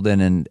they rolled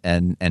in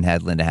and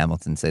had Linda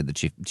Hamilton say that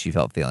she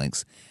felt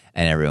feelings,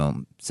 and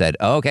everyone said,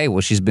 "Oh, okay,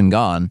 well, she's been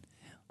gone."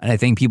 And I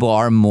think people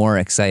are more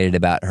excited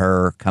about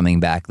her coming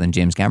back than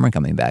James Cameron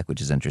coming back, which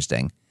is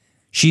interesting.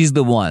 She's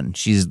the one.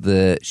 She's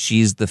the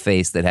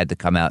face that had to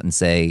come out and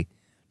say,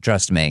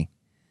 "Trust me,"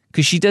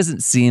 because she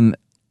doesn't seem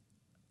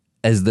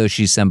as though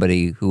she's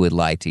somebody who would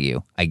lie to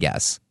you. I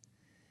guess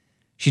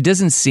she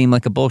doesn't seem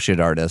like a bullshit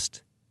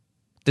artist.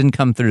 Didn't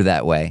come through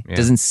that way. Yeah.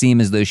 Doesn't seem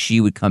as though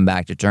she would come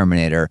back to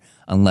Terminator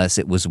unless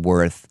it was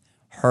worth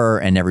her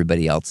and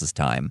everybody else's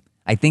time.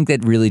 I think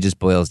that really just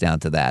boils down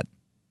to that.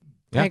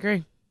 Yeah. I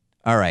agree.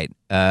 All right.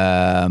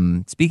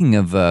 Speaking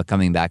of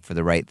coming back for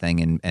the right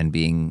thing and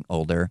being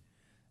older,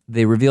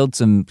 they revealed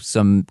some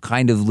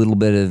kind of little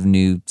bit of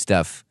new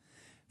stuff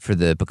for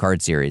the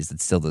Picard series that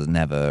still doesn't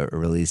have a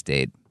release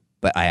date,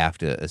 but I have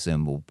to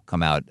assume will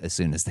come out as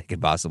soon as they could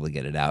possibly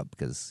get it out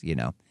because, you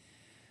know,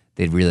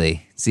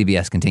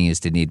 CBS continues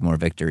to need more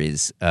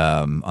victories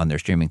on their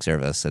streaming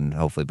service, and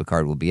hopefully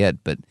Picard will be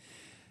it. But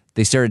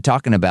they started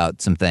talking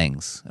about some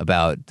things,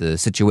 about the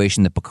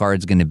situation that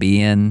Picard's going to be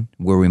in,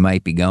 where we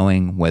might be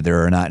going,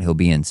 whether or not he'll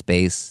be in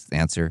space. The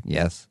answer,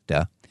 yes,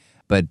 duh.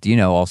 But, you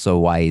know, also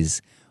why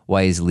he's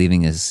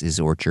leaving his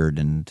orchard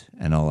and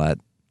all that.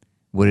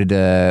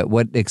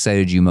 What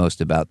excited you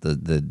most about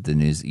the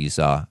news that you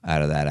saw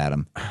out of that,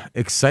 Adam?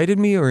 Excited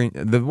me, or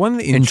the one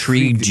that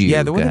Intrigued you?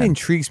 Yeah, the Go one that ahead.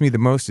 intrigues me the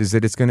most is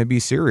that it's going to be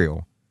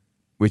serial,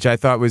 which I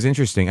thought was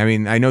interesting. I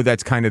mean, I know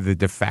that's kind of the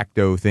de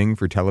facto thing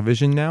for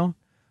television now,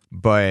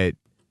 but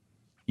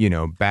you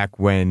know, back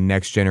when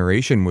Next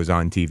Generation was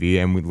on TV,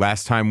 and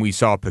last time we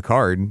saw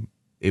Picard,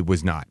 it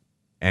was not.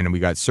 And we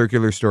got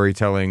circular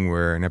storytelling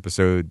where an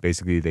episode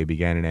basically they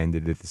began and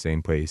ended at the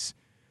same place.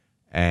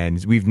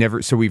 And we've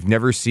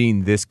never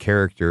seen this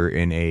character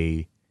in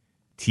a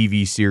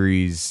TV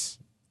series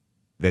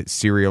that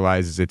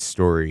serializes its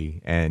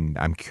story, and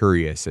I'm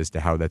curious as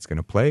to how that's going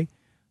to play.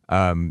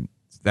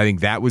 I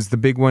think that was the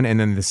big one. And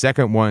then the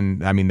second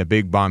one, I mean, the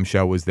big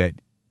bombshell was that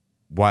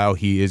while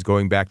he is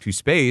going back to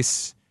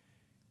space,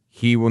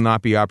 he will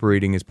not be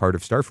operating as part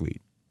of Starfleet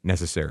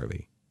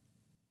necessarily.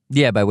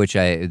 Yeah, by which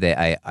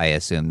I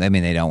assume. I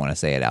mean, they don't want to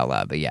say it out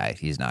loud, but yeah,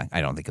 he's not. I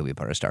don't think he'll be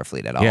part of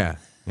Starfleet at all. Yeah.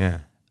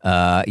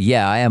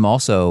 Yeah, I am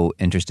also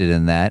interested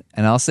in that.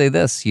 And I'll say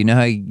this. You know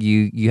how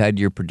you had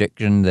your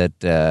prediction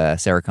that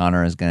Sarah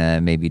Connor is going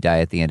to maybe die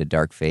at the end of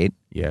Dark Fate?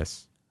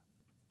 Yes.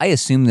 I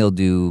assume they'll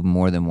do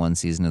more than one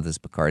season of this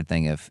Picard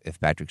thing if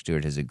Patrick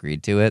Stewart has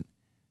agreed to it.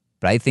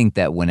 But I think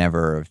that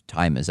whenever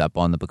time is up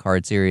on the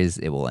Picard series,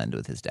 it will end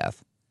with his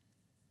death.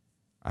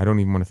 I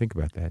don't even want to think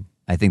about that.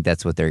 I think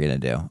that's what they're going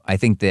to do. I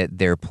think that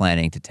they're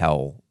planning to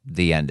tell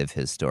the end of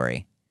his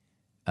story.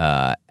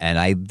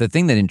 And the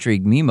thing that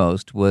intrigued me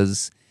most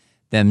was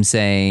them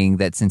saying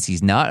that since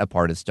he's not a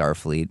part of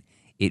Starfleet,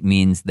 it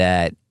means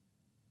that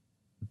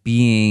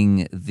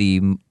being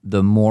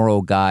the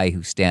moral guy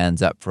who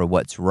stands up for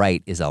what's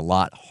right is a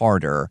lot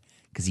harder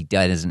because he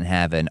doesn't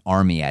have an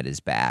army at his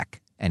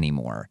back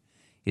anymore.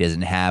 He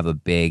doesn't have a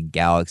big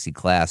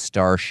Galaxy-class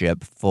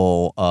starship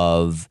full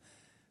of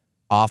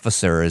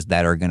officers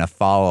that are going to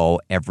follow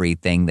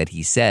everything that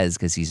he says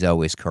because he's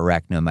always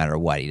correct no matter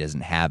what. He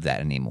doesn't have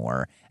that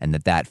anymore, and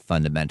that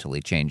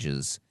fundamentally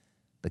changes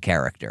the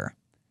character.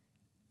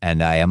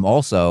 And I am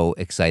also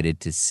excited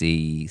to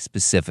see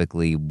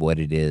specifically what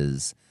it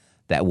is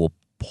that will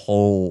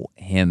pull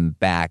him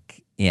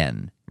back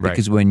in. Right.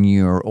 Because when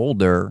you're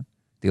older,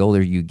 the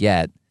older you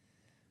get,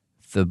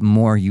 the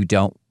more you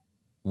don't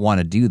want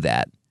to do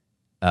that.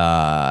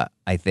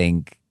 I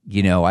think,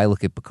 I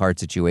look at Picard's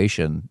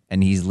situation,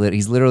 and he's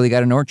literally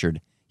got an orchard.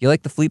 You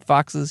like the Fleet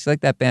Foxes? You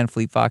like that band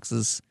Fleet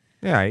Foxes?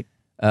 Yeah. Right.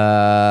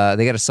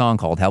 They got a song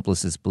called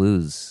Helpless as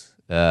Blues.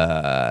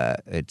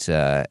 It's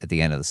at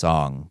the end of the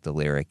song, the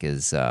lyric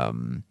is,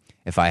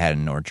 if I had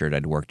an orchard,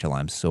 I'd work till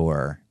I'm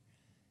sore,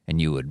 and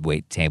you would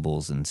wait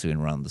tables and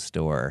soon run the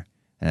store.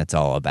 And it's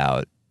all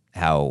about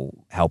how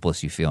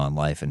helpless you feel in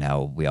life and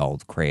how we all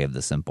crave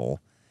the simple,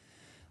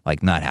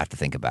 like not have to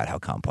think about how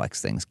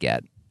complex things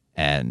get.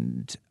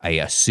 And I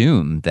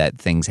assume that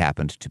things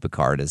happened to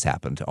Picard as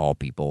happened to all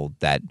people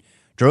that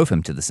drove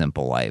him to the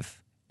simple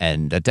life.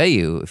 And I tell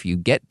you, if you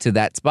get to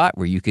that spot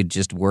where you could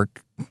just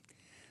work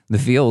the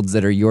fields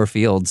that are your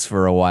fields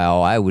for a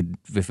while, I would,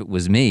 if it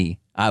was me,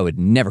 I would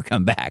never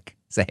come back.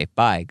 Say,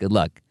 bye, good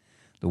luck.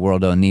 The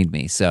world don't need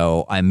me.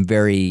 So I'm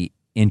very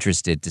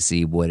interested to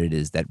see what it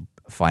is that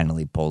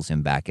finally pulls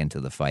him back into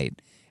the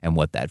fight and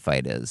what that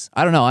fight is.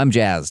 I don't know. I'm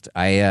jazzed.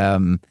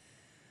 I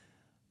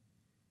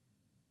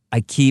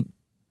keep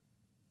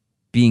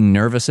being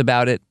nervous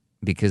about it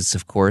because,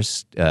 of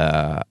course,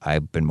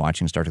 I've been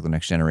watching Star Trek The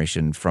Next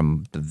Generation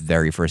from the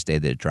very first day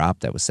that it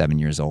dropped. I was 7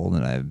 years old,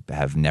 and I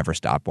have never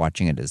stopped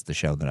watching it as the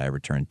show that I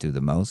return to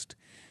the most.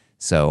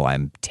 So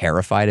I'm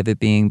terrified of it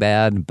being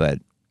bad, but,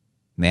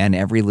 man,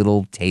 every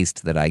little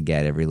taste that I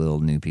get, every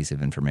little new piece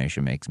of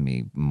information makes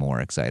me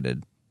more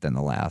excited than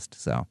the last.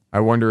 So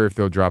I wonder if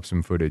they'll drop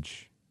some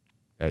footage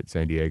at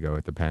San Diego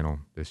at the panel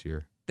this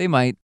year. They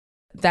might.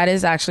 That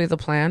is actually the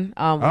plan.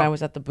 When I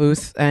was at the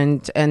booth,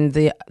 and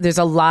there's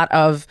a lot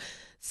of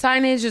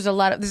signage.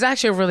 There's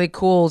actually a really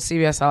cool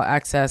CBS All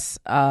Access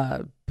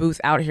booth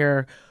out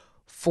here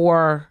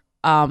for.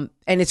 And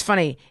it's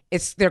funny.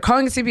 They're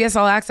calling it CBS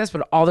All Access,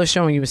 but all they're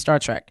showing you is Star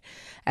Trek,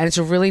 and it's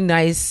a really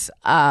nice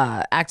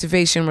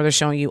activation where they're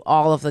showing you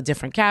all of the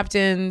different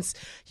captains.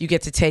 You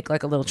get to take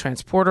like a little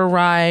transporter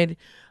ride.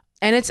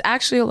 And it's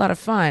actually a lot of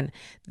fun.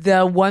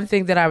 The one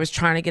thing that I was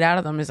trying to get out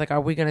of them is like,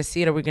 are we going to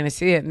see it? Are we going to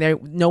see it?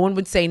 And no one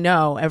would say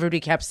no. Everybody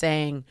kept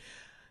saying,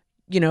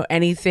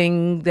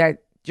 anything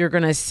that you're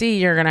going to see,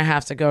 you're going to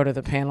have to go to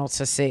the panel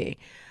to see.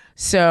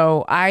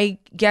 So I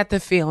get the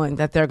feeling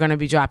that they're going to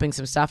be dropping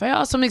some stuff. I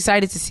also am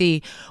excited to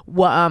see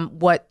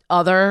what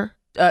other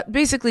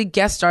basically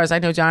guest stars. I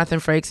know Jonathan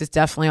Frakes is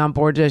definitely on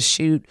board to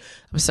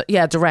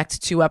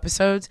direct 2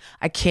 episodes.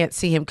 I can't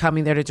see him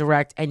coming there to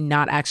direct and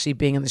not actually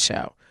being in the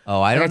show. Oh,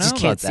 I don't know. I just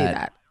can't see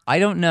that. I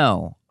don't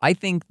know. I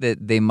think that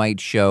they might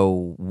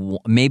show,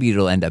 maybe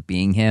it'll end up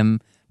being him,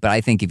 but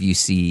I think if you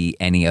see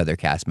any other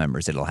cast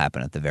members, it'll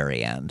happen at the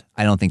very end.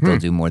 I don't think they'll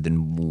do more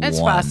than it's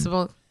one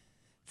possible.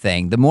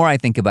 thing. The more I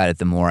think about it,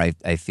 the more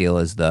I feel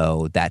as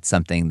though that's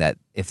something that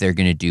if they're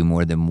going to do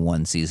more than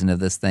one season of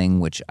this thing,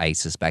 which I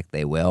suspect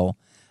they will,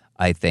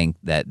 I think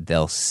that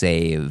they'll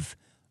save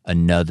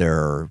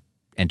another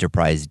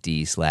Enterprise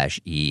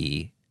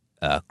D/E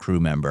crew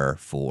member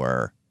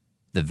for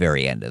the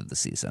very end of the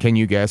season. Can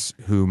you guess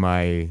who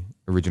my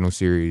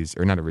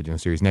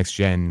Next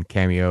Gen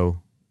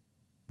cameo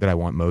that I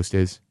want most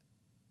is?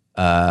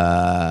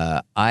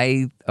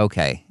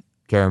 Okay.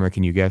 Karama,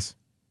 can you guess?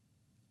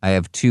 I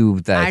have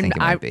 2 that I think it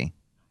might be.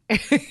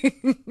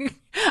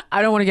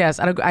 I don't want to guess.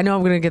 I know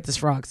I'm going to get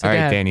this wrong. So all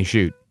right, Danny,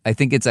 shoot. I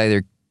think it's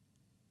going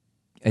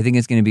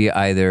to be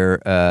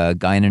either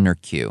Guinan or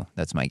Q.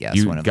 That's my guess.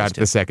 You one of got those it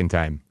 2. the second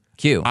time.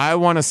 Q. I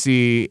want to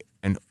see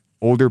an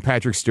older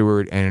Patrick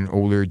Stewart and an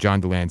older John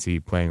Delancey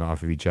playing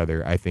off of each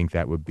other. I think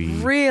that would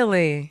be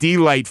really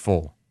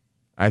delightful.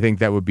 I think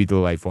that would be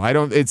delightful.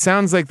 It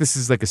sounds like this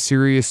is like a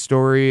serious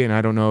story, and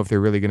I don't know if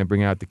they're really going to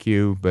bring out the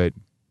Q, but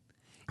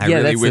I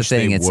really that's wish the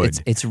thing. they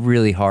would. It's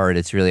really hard.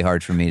 It's really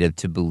hard for me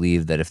to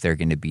believe that if they're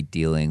going to be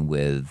dealing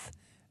with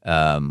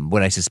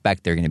what I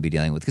suspect they're going to be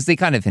dealing with, because they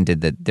kind of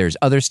hinted that there's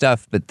other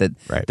stuff, but that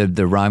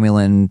the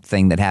Romulan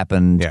thing that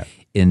happened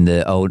in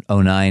the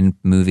 2009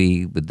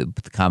 movie with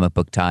the comic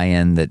book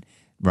tie-in, that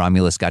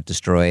Romulus got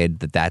destroyed,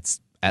 that's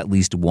at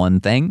least one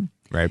thing.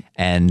 Right. You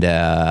And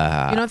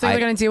don't think they're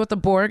going to deal with the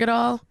Borg at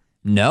all?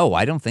 No,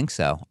 I don't think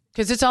so.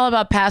 Because it's all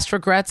about past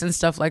regrets and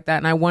stuff like that.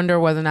 And I wonder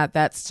whether or not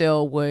that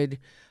still would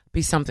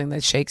be something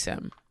that shakes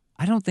him.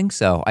 I don't think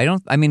so.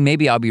 I mean,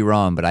 maybe I'll be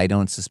wrong, but I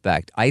don't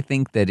suspect. I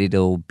think that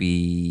it'll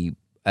be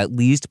at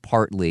least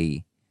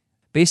partly,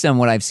 based on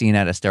what I've seen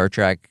out of Star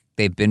Trek,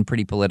 they've been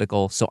pretty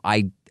political. So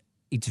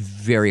it's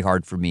very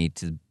hard for me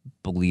to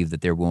believe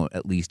that there won't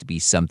at least be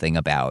something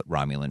about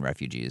Romulan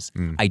refugees.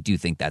 I do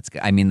think that's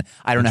good. I mean,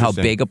 I don't know how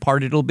big a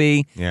part it'll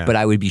be, but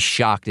I would be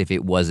shocked if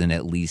it wasn't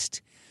at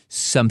least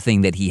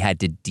something that he had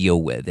to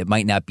deal with. It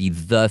might not be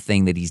the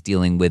thing that he's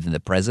dealing with in the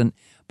present,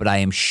 but I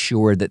am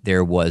sure that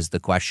there was the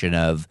question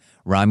of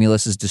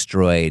Romulus is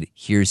destroyed,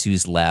 here's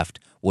who's left,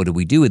 what do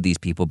we do with these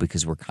people,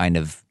 because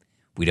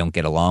we don't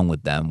get along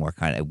with them.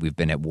 We've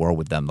been at war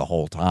with them the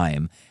whole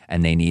time,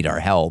 and they need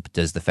our help.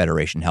 Does the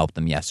Federation help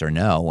them? Yes or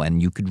no?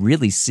 And you could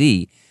really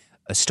see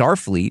a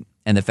Starfleet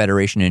and the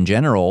Federation in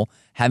general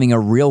having a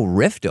real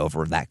rift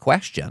over that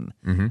question.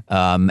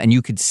 And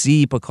you could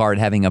see Picard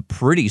having a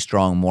pretty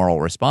strong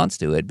moral response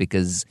to it,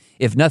 because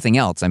if nothing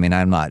else, I mean,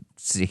 I'm not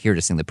here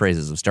to sing the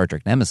praises of Star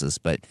Trek Nemesis,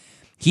 but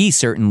he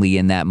certainly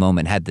in that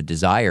moment had the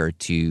desire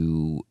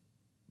to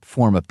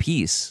form a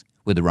peace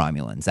with the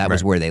Romulans. That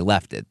was where they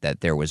left it,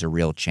 that there was a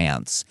real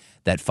chance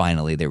that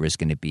finally there was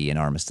going to be an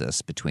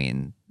armistice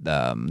between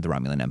the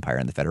Romulan Empire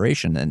and the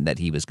Federation, and that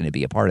he was going to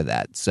be a part of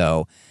that.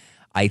 So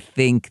I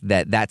think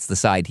that that's the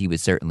side he would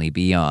certainly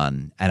be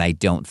on, and I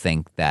don't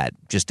think that,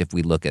 just if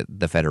we look at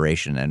the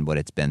Federation and what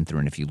it's been through,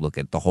 and if you look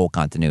at the whole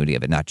continuity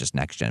of it, not just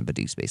Next Gen, but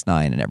Deep Space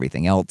Nine and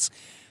everything else,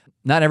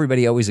 not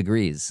everybody always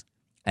agrees.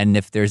 And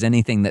if there's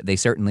anything that they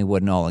certainly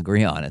wouldn't all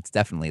agree on, it's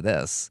definitely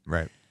this.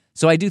 Right.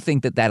 So I do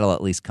think that that'll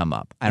at least come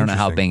up. I don't know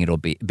how big it'll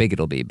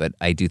be, but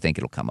I do think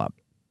it'll come up.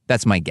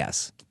 That's my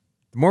guess.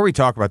 The more we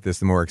talk about this,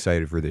 the more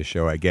excited for this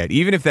show I get.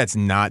 Even if that's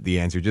not the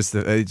answer, just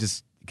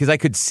because I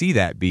could see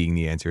that being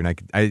the answer, and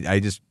I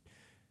just,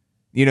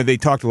 they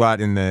talked a lot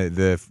in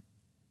the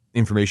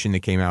information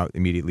that came out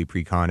immediately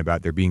pre-con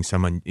about there being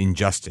some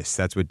injustice.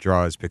 That's what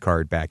draws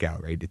Picard back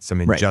out, right? It's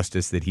some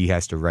injustice that he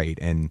has to right.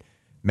 And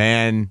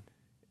man,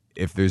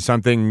 if there's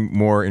something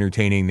more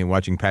entertaining than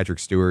watching Patrick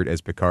Stewart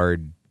as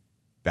Picard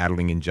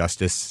battling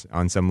injustice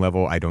on some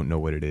level, I don't know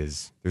what it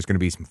is. There's going to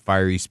be some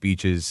fiery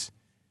speeches.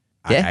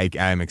 Yeah.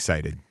 I'm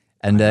excited.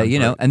 And,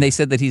 and they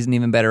said that he's an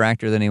even better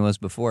actor than he was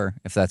before,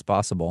 if that's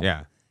possible.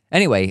 Yeah.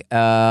 Anyway,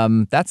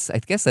 I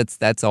guess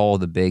that's all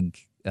the big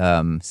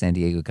San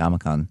Diego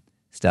Comic-Con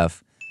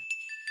stuff.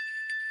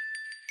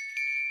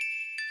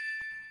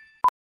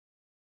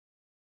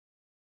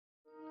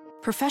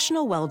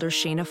 Professional welder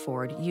Shayna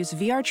Ford used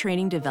VR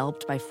training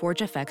developed by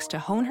ForgeFX to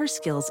hone her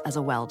skills as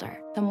a welder.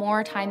 The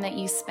more time that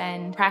you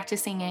spend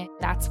practicing it,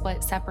 that's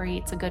what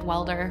separates a good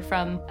welder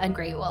from a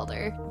great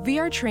welder.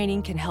 VR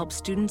training can help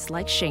students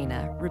like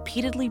Shayna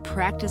repeatedly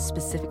practice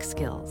specific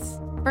skills.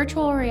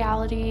 Virtual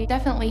reality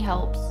definitely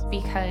helps,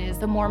 because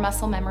the more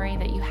muscle memory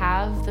that you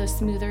have, the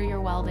smoother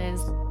your weld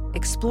is.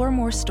 Explore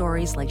more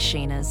stories like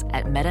Shayna's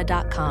at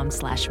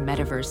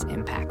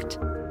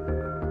meta.com/metaverseimpact.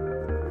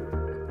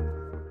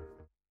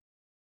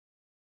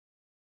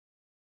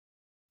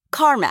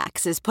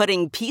 CarMax is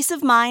putting peace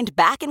of mind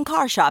back in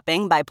car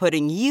shopping by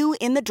putting you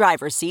in the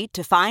driver's seat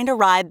to find a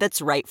ride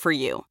that's right for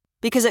you.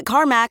 Because at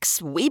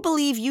CarMax, we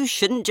believe you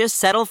shouldn't just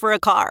settle for a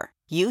car.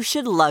 You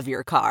should love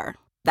your car.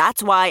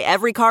 That's why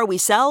every car we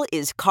sell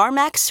is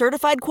CarMax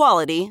certified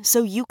quality,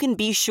 so you can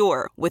be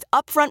sure, with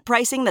upfront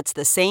pricing that's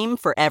the same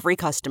for every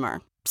customer.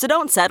 So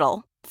don't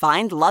settle.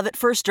 Find love at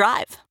first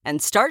drive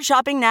and start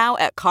shopping now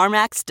at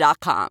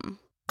CarMax.com.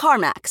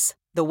 CarMax,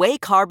 the way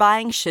car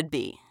buying should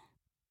be.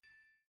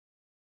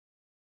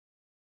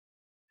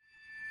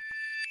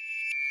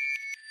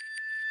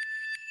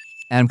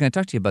 And I'm going to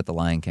talk to you about The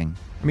Lion King.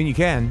 I mean, you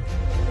can.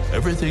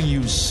 Everything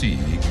you see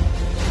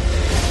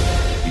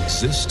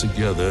exists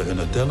together in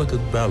a delicate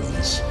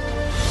balance.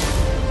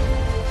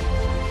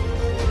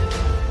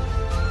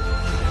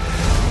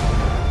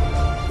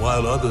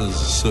 While others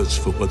search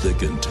for what they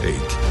can take,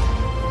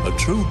 a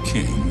true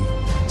king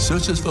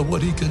searches for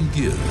what he can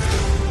give.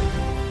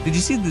 Did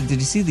you see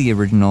the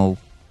original,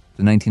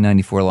 the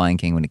 1994 Lion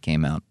King when it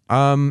came out?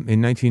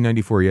 In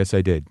 1994, yes,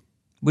 I did.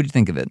 What did you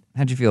think of it?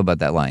 How'd you feel about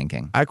that Lion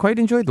King? I quite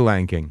enjoyed The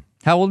Lion King.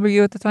 How old were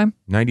you at the time?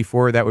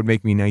 94, that would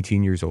make me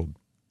 19 years old.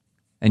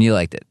 And you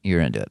liked it? You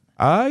were into it?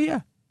 Yeah.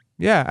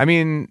 Yeah, I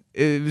mean,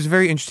 it was a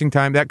very interesting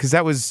time, because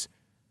that was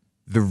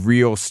the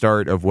real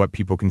start of what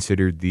people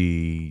considered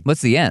the...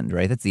 What's the end,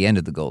 right? That's the end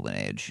of the Golden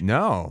Age.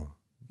 No.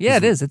 Yeah,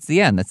 it is. It's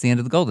the end. That's the end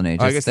of the Golden Age.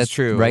 Oh, I guess that's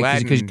true. Right?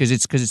 Aladdin- Because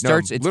it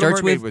starts. No, It Little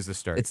starts Mermaid with was the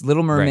start. It's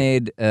Little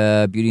Mermaid,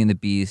 Beauty and the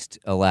Beast,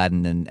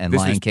 Aladdin, and This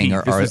Lion was King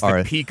peak. This was the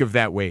are peak of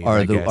that wave. are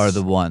I the guess.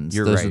 ones.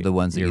 You're Those right. are the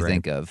ones that You're you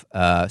right. think of.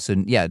 So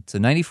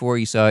 94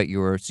 you saw it. You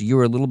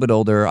were a little bit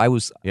older. I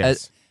was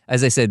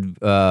as I said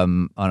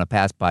on a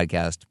past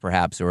podcast,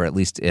 perhaps, or at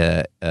least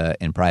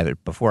in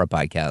private before a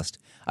podcast.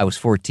 I was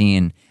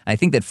 14. I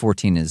think that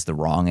 14 is the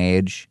wrong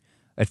age.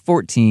 At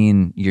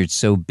 14, you're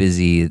so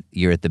busy.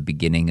 You're at the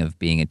beginning of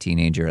being a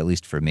teenager. At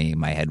least for me,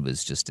 my head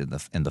was just in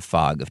the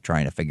fog of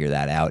trying to figure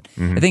that out.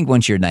 Mm-hmm. I think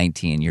once you're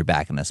 19, you're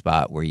back in a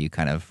spot where you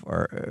kind of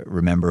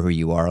remember who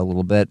you are a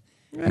little bit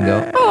and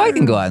go, "Oh, I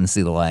can go out and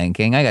see The Lion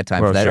King. I got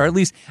time for that." Sure. Or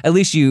at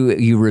least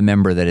you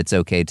remember that it's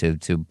okay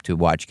to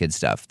watch kid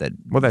stuff.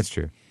 Well, that's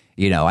true.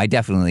 You know, I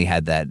definitely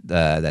had that.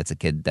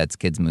 That's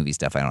kids movie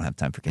stuff. I don't have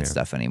time for kids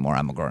stuff anymore.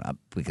 I'm a grown up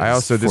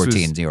because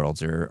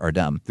 14-year-olds are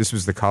dumb. This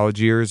was the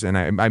college years, and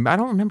I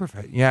don't remember if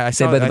I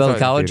Saved by the Bell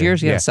college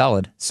years. Yeah,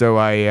 solid. So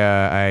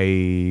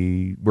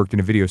I worked in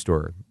a video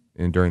store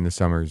during the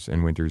summers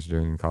and winters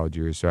during the college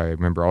years. So I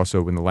remember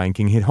also when The Lion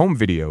King hit home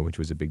video, which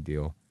was a big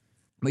deal.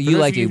 But you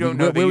like it.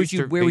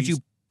 Where would you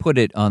put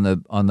it on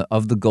the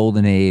of the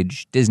Golden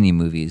Age Disney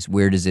movies?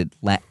 Where does it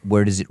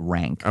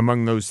rank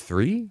among those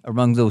three?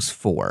 Among those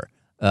four,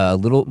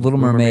 Little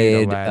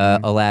Mermaid,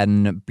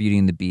 Aladdin, Beauty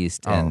and the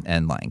Beast,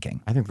 and Lion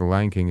King. I think The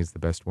Lion King is the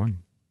best one.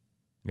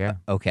 Yeah.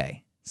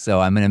 Okay, so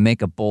I'm going to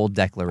make a bold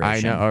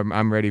declaration. I know.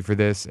 I'm ready for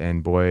this,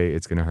 and boy,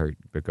 it's going to hurt.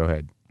 But go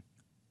ahead.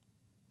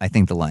 I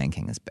think The Lion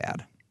King is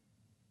bad.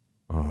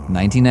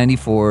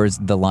 1994's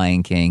The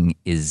Lion King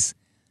is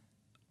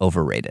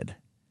overrated.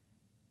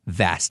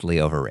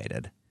 Vastly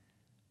overrated.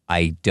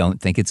 I don't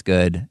think it's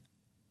good.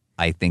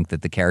 I think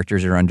that the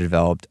characters are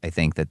underdeveloped. I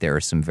think that there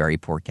is some very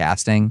poor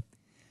casting.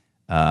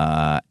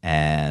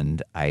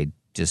 And I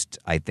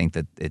think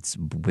that it's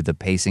with the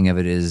pacing of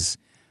it is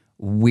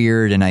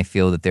weird. And I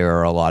feel that there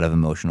are a lot of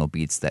emotional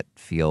beats that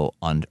feel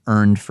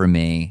unearned for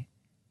me.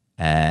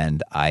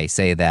 And I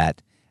say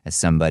that as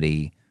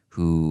somebody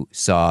who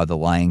saw The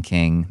Lion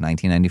King,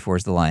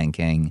 1994's The Lion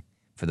King,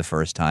 for the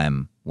first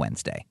time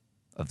Wednesday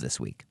of this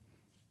week.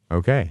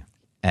 Okay.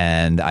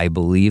 And I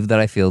believe that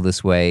I feel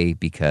this way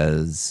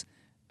because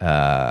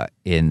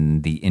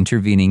in the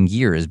intervening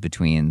years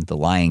between The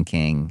Lion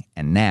King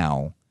and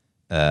now,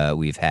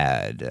 we've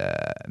had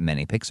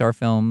many Pixar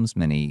films,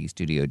 many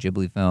Studio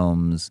Ghibli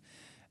films,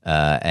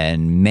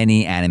 and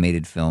many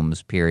animated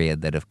films,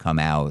 period, that have come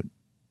out.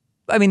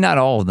 I mean, not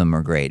all of them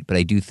are great, but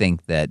I do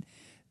think that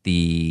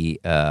I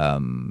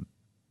don't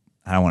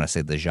want to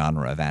say the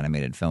genre of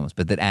animated films,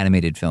 but that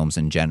animated films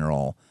in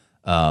general,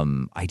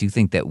 I do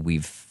think that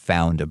we've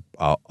found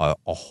a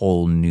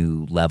whole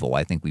new level.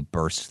 I think we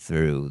burst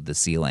through the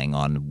ceiling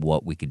on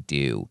what we could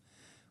do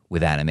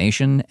with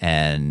animation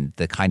and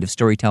the kind of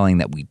storytelling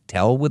that we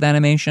tell with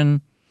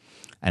animation.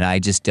 And I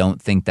just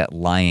don't think that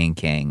Lion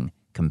King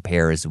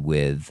compares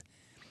with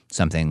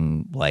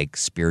something like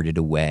Spirited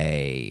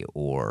Away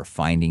or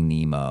Finding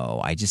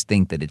Nemo. I just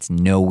think that it's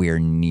nowhere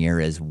near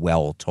as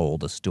well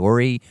told a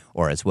story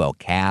or as well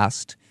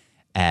cast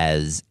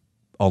as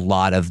a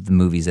lot of the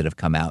movies that have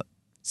come out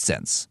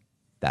since.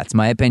 That's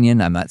my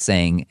opinion. I'm not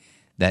saying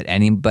that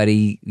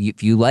anybody,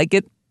 if you like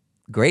it,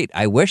 great.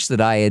 I wish that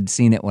I had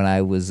seen it when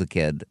I was a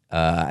kid.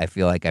 I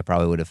feel like I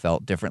probably would have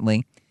felt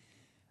differently.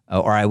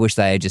 Or I wish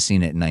that I had just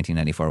seen it in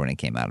 1994 when it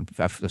came out.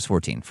 I was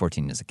 14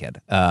 as a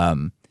kid.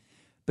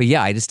 But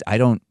yeah,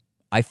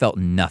 I felt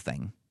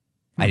nothing.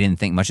 I didn't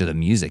think much of the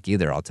music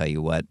either, I'll tell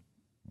you what.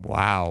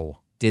 Wow.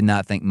 Did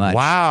not think much.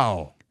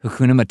 Wow.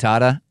 Hakuna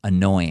Matata,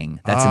 annoying.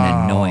 That's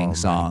an annoying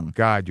song. My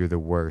God, you're the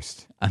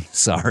worst. I'm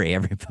sorry,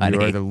 everybody.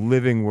 You are the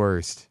living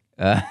worst.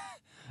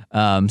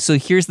 So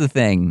here's the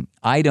thing.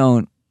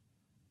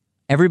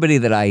 Everybody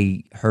that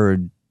I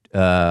heard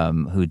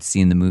who'd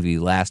seen the movie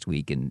last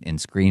week in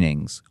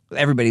screenings,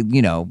 everybody,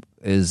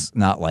 is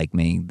not like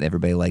me.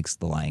 Everybody likes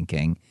The Lion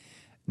King.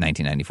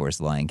 1994 is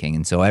The Lion King.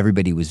 And so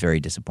everybody was very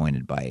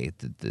disappointed by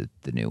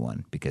the new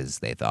one because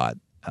they thought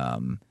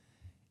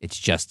it's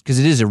just because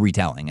it is a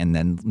retelling. And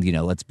then,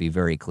 let's be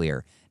very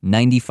clear.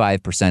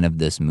 95% of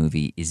this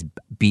movie is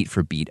beat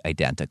for beat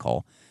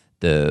identical.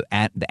 The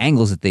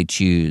angles that they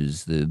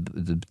choose,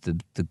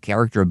 the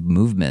character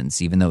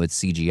movements, even though it's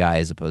CGI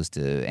as opposed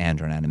to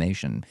hand-drawn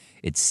animation,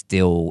 it's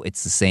the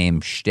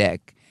same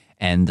shtick.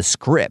 And the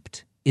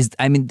script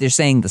they're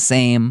saying the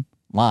same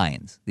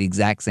lines, the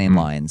exact same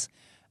lines,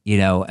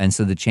 and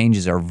so the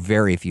changes are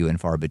very few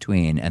and far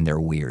between, and they're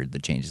weird, the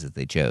changes that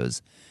they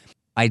chose.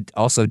 I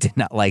also did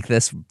not like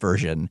this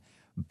version,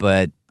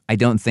 but I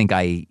don't think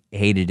I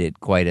hated it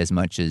quite as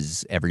much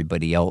as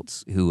everybody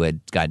else who had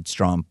got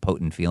strong,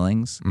 potent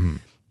feelings. Mm-hmm.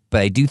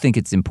 But I do think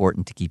it's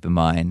important to keep in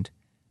mind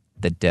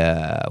that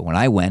when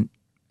I went,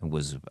 it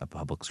was a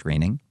public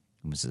screening.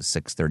 It was a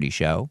 6:30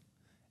 show,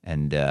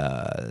 and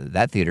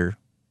that theater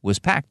was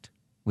packed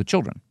with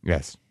children.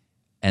 Yes.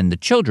 And the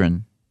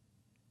children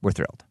were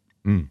thrilled.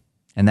 Mm.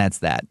 And that's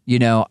that.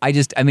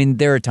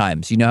 There are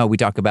times, how we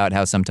talk about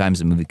how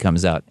sometimes a movie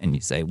comes out and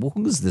you say, well,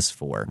 who's this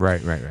for?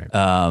 Right.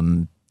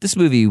 This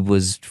movie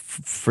was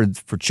for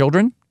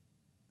children,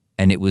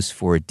 and it was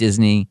for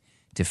Disney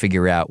to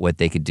figure out what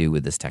they could do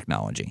with this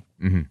technology.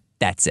 Mm-hmm.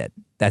 That's it.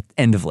 That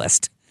end of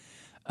list.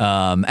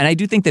 And I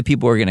do think that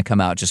people are going to come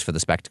out just for the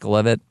spectacle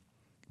of it,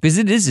 because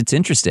it's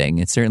interesting.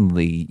 It's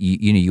certainly,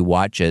 you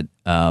watch it.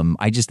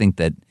 I just think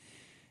that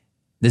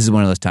this is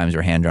one of those times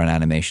where hand-drawn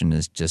animation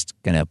is just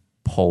going to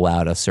pull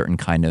out a certain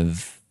kind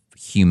of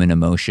human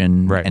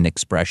emotion and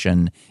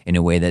expression in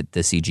a way that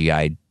the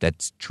CGI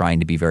that's trying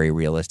to be very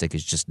realistic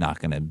is just not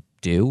going to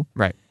do.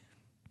 Right.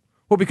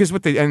 Well, because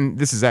and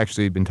this has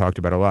actually been talked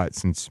about a lot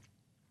since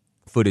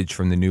footage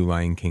from the new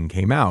Lion King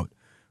came out,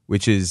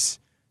 which is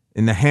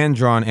in the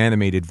hand-drawn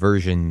animated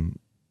version,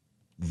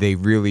 they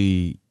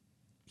really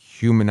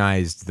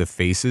humanized the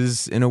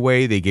faces in a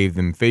way. They gave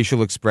them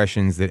facial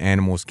expressions that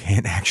animals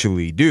can't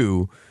actually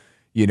do,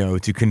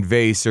 to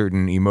convey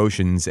certain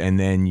emotions. And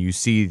then you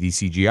see the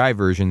CGI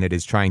version that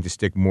is trying to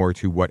stick more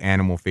to what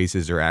animal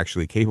faces are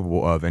actually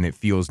capable of, and it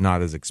feels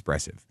not as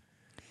expressive.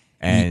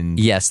 And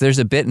yes, there's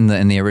a bit in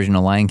the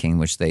original Lion King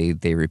which they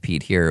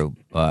repeat here.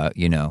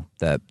 The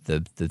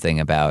thing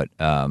about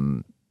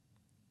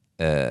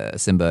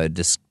Simba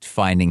just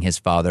finding his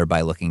father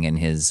by looking in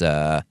his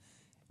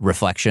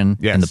reflection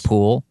in the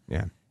pool.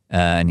 Yeah.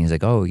 And he's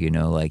like, oh,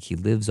 like he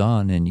lives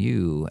on in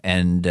you.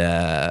 And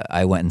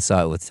I went and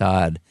saw it with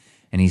Todd,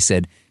 and he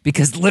said,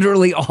 because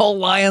literally all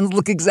lions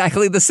look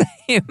exactly the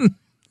same.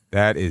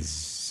 That is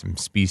some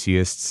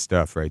speciest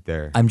stuff right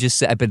there. I'm just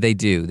saying, but they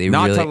do. They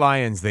not really, to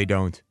lions, they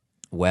don't.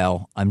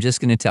 Well, I'm just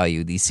going to tell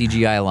you, these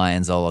CGI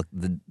lions all look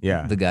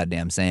the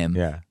goddamn same.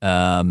 Yeah.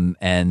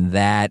 And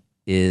that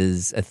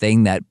is a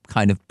thing that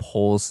kind of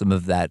pulls some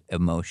of that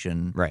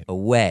emotion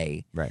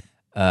away. Right.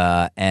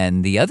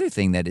 And the other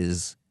thing that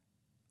is,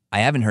 I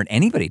haven't heard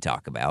anybody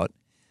talk about,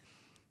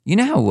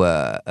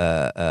 how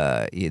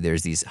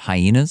there's these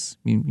hyenas.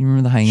 You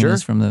remember the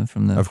hyenas from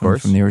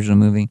the original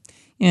movie?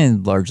 Yeah,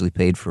 largely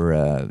paid for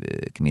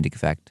comedic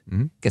effect.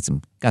 Mm-hmm.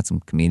 Got some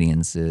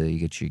comedians.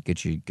 You get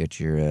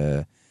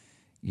your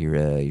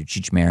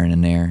Cheech Marin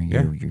in there.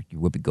 Your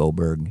Whoopi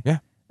Goldberg. Yeah.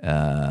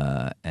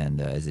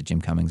 And is it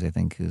Jim Cummings? I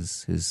think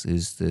who's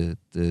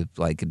the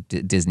like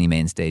Disney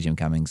mainstay, Jim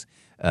Cummings.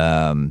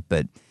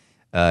 But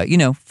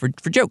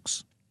for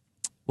jokes.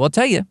 Well, I'll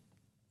tell you,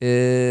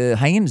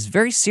 Hayim is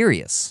very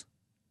serious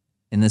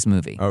in this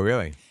movie. Oh,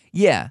 really?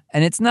 Yeah,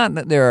 and it's not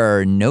that there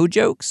are no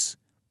jokes,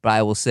 but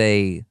I will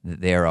say that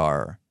there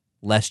are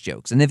less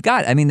jokes. And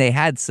they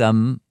had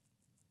some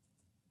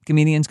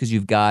comedians, because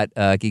you've got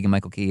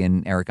Keegan-Michael Key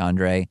and Eric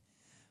Andre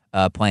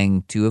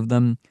playing two of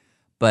them.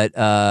 But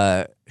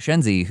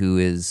Shenzi, who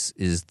was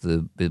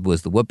the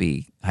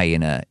Whoopi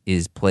hyena,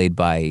 is played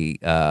by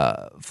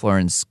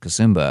Florence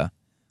Kasumba,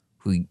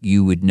 who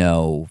you would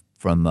know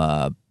from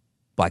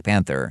Black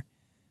Panther.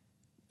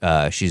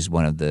 She's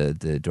one of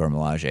the Dora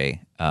Milaje.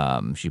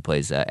 She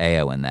plays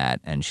Ayo in that,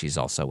 and she's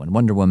also in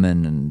Wonder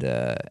Woman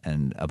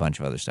and a bunch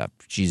of other stuff.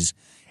 She's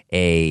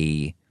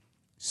a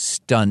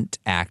stunt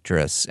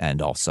actress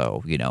and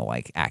also,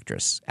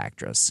 actress.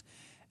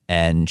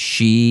 And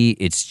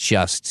it's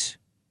just,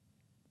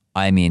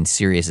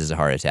 serious as a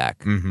heart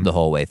attack the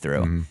whole way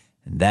through. Mm-hmm.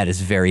 And that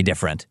is very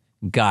different.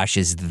 Gosh,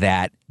 is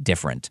that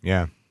different.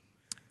 Yeah.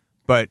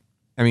 But,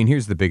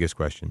 here's the biggest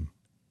question.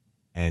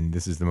 And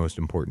this is the most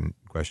important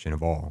question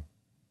of all.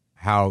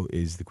 How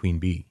is the Queen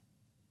Bee?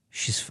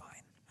 She's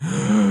fine.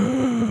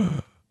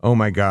 Oh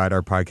my God,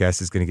 our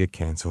podcast is going to get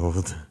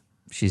canceled.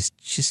 She's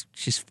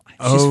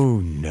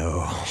fine.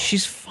 No.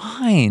 She's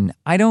fine.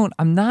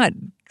 I'm not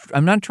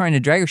trying to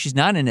drag her. She's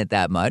not in it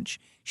that much.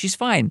 She's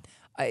fine.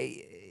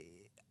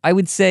 I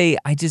would say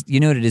you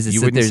know what it is?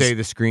 You wouldn't say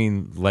the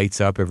screen lights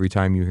up every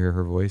time you hear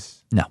her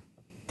voice? No.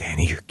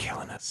 Danny, you're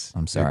killing us.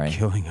 I'm sorry. You're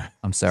killing us.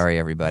 I'm sorry,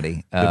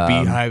 everybody. The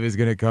Beehive is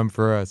going to come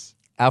for us.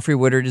 Alfre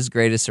Woodard is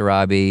great as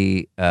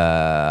Sarabi.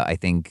 I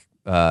think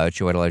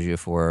Chiwetel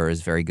Ejiofor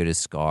is very good as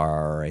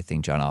Scar. I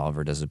think John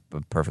Oliver does a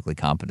perfectly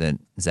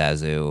competent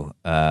Zazu.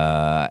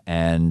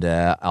 And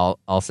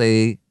I'll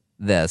say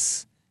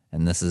this,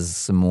 and this is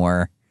some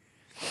more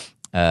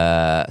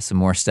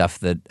stuff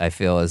that I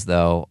feel as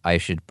though I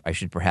should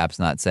perhaps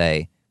not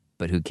say,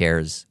 but who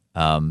cares?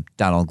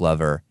 Donald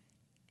Glover,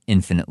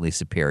 infinitely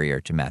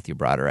superior to Matthew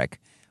Broderick,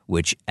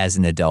 which as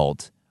an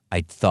adult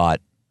I thought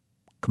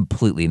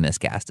completely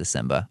miscast as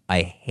Simba.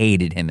 I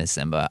hated him as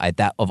Simba.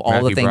 Of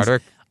all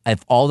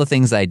the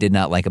things I did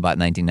not like about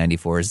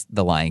 1994's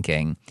The Lion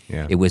King,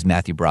 it was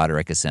Matthew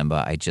Broderick as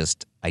Simba. I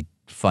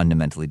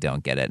fundamentally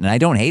don't get it. And I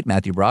don't hate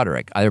Matthew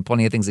Broderick. There are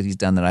plenty of things that he's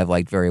done that I've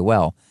liked very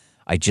well.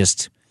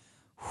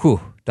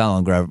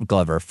 Donald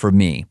Glover, for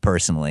me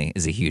personally,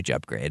 is a huge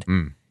upgrade.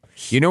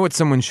 You know what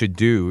someone should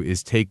do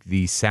is take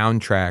the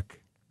soundtrack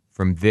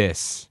from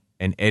this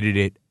and edit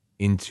it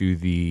into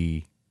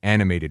the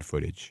animated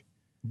footage.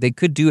 They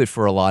could do it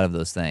for a lot of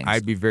those things.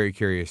 I'd be very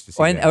curious to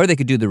see that. Or they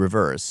could do the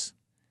reverse.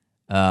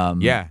 But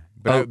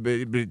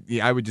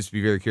I would just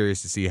be very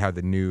curious to see how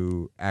the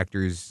new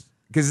actors,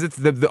 because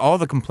all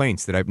the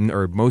complaints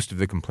or most of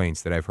the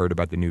complaints that I've heard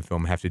about the new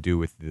film have to do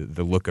with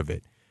the look of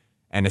it,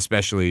 and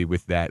especially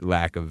with that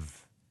lack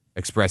of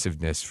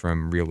expressiveness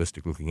from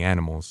realistic-looking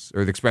animals,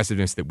 or the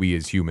expressiveness that we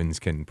as humans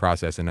can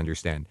process and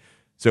understand.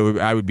 So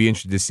I would be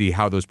interested to see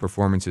how those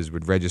performances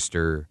would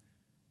register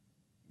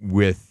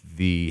with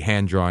the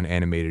hand-drawn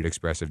animated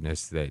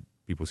expressiveness that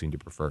people seem to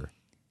prefer.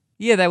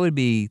 Yeah, that would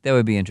be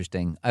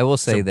interesting. I will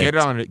say that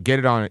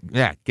get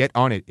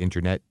on it,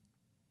 internet.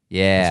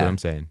 Yeah, that's what I'm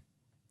saying.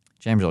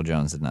 James Earl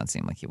Jones did not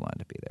seem like he wanted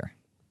to be there.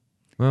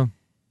 Well,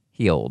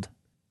 he old.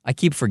 I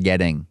keep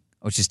forgetting,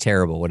 which is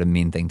terrible. What a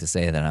mean thing to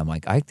say. That I'm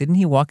like, didn't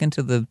he walk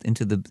into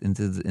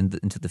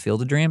the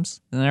field of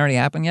dreams? Didn't it already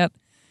happen yet?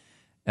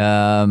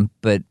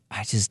 But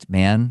I just,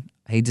 man,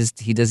 he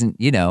doesn't.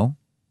 You know,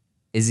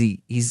 he's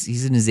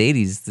in his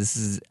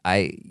 80s.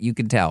 You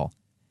can tell.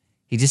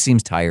 He just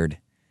seems tired.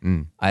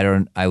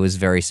 I was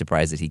very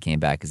surprised that he came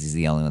back because he's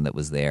the only one that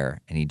was there,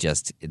 and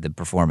the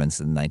performance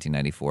in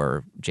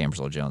 1994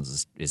 James Earl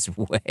Jones is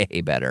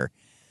way better.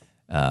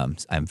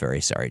 I'm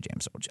very sorry,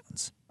 James Earl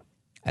Jones.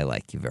 I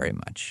like you very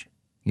much.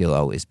 You'll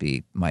always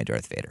be my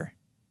Darth Vader.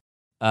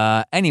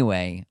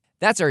 Anyway,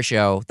 that's our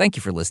show. Thank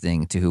you for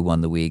listening to Who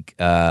Won the Week.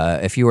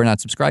 If you are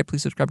not subscribed,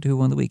 please subscribe to Who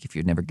Won the Week. If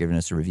you've never given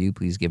us a review,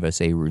 please give us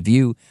a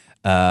review.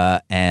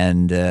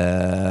 And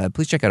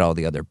please check out all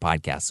the other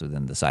podcasts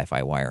within the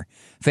Sci-Fi Wire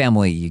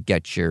family. You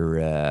get your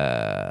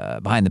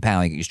Behind the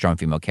Panel, you get your Strong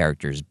Female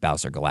Characters,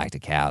 Battlestar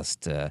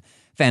Galacticast,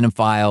 Phantom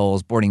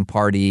Files, Boarding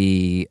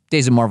Party,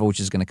 Days of Marvel, which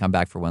is going to come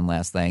back for one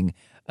last thing,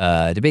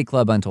 Debate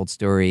Club, Untold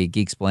Story,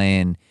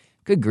 Geeksplain.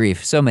 Good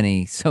grief, so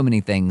many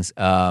things.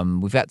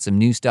 We've got some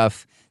new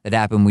stuff that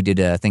happened. We did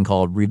a thing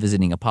called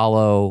Revisiting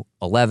Apollo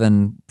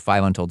 11,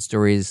 5 Untold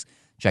Stories.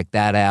 Check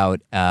that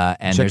out.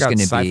 And check there's going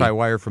to be Sci-Fi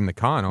Wire from the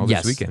con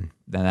this weekend.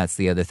 Then that's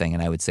the other thing.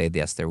 And I would say,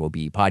 yes, there will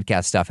be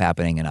podcast stuff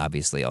happening. And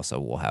obviously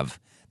also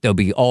there'll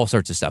be all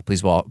sorts of stuff.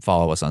 Please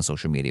follow us on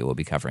social media. We'll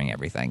be covering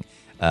everything.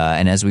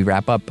 And as we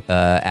wrap up,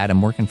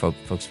 Adam, where can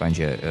folks find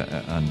you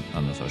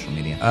on the social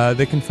media?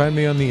 They can find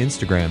me on the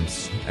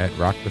Instagrams at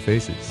Rock the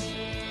Faces.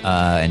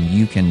 And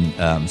you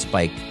can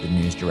spike the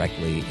news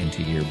directly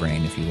into your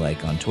brain if you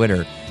like on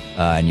Twitter.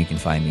 And you can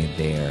find me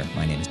there.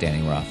 My name is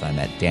Danny Roth. I'm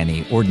at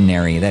Danny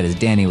Ordinary. That is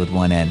Danny with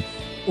one N.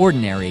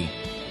 Ordinary,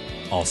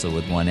 also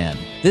with one N.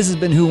 This has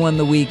been Who Won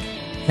the Week.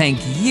 Thank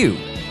you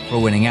for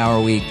winning our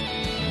week.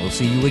 And we'll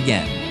see you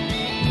again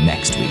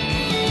next week.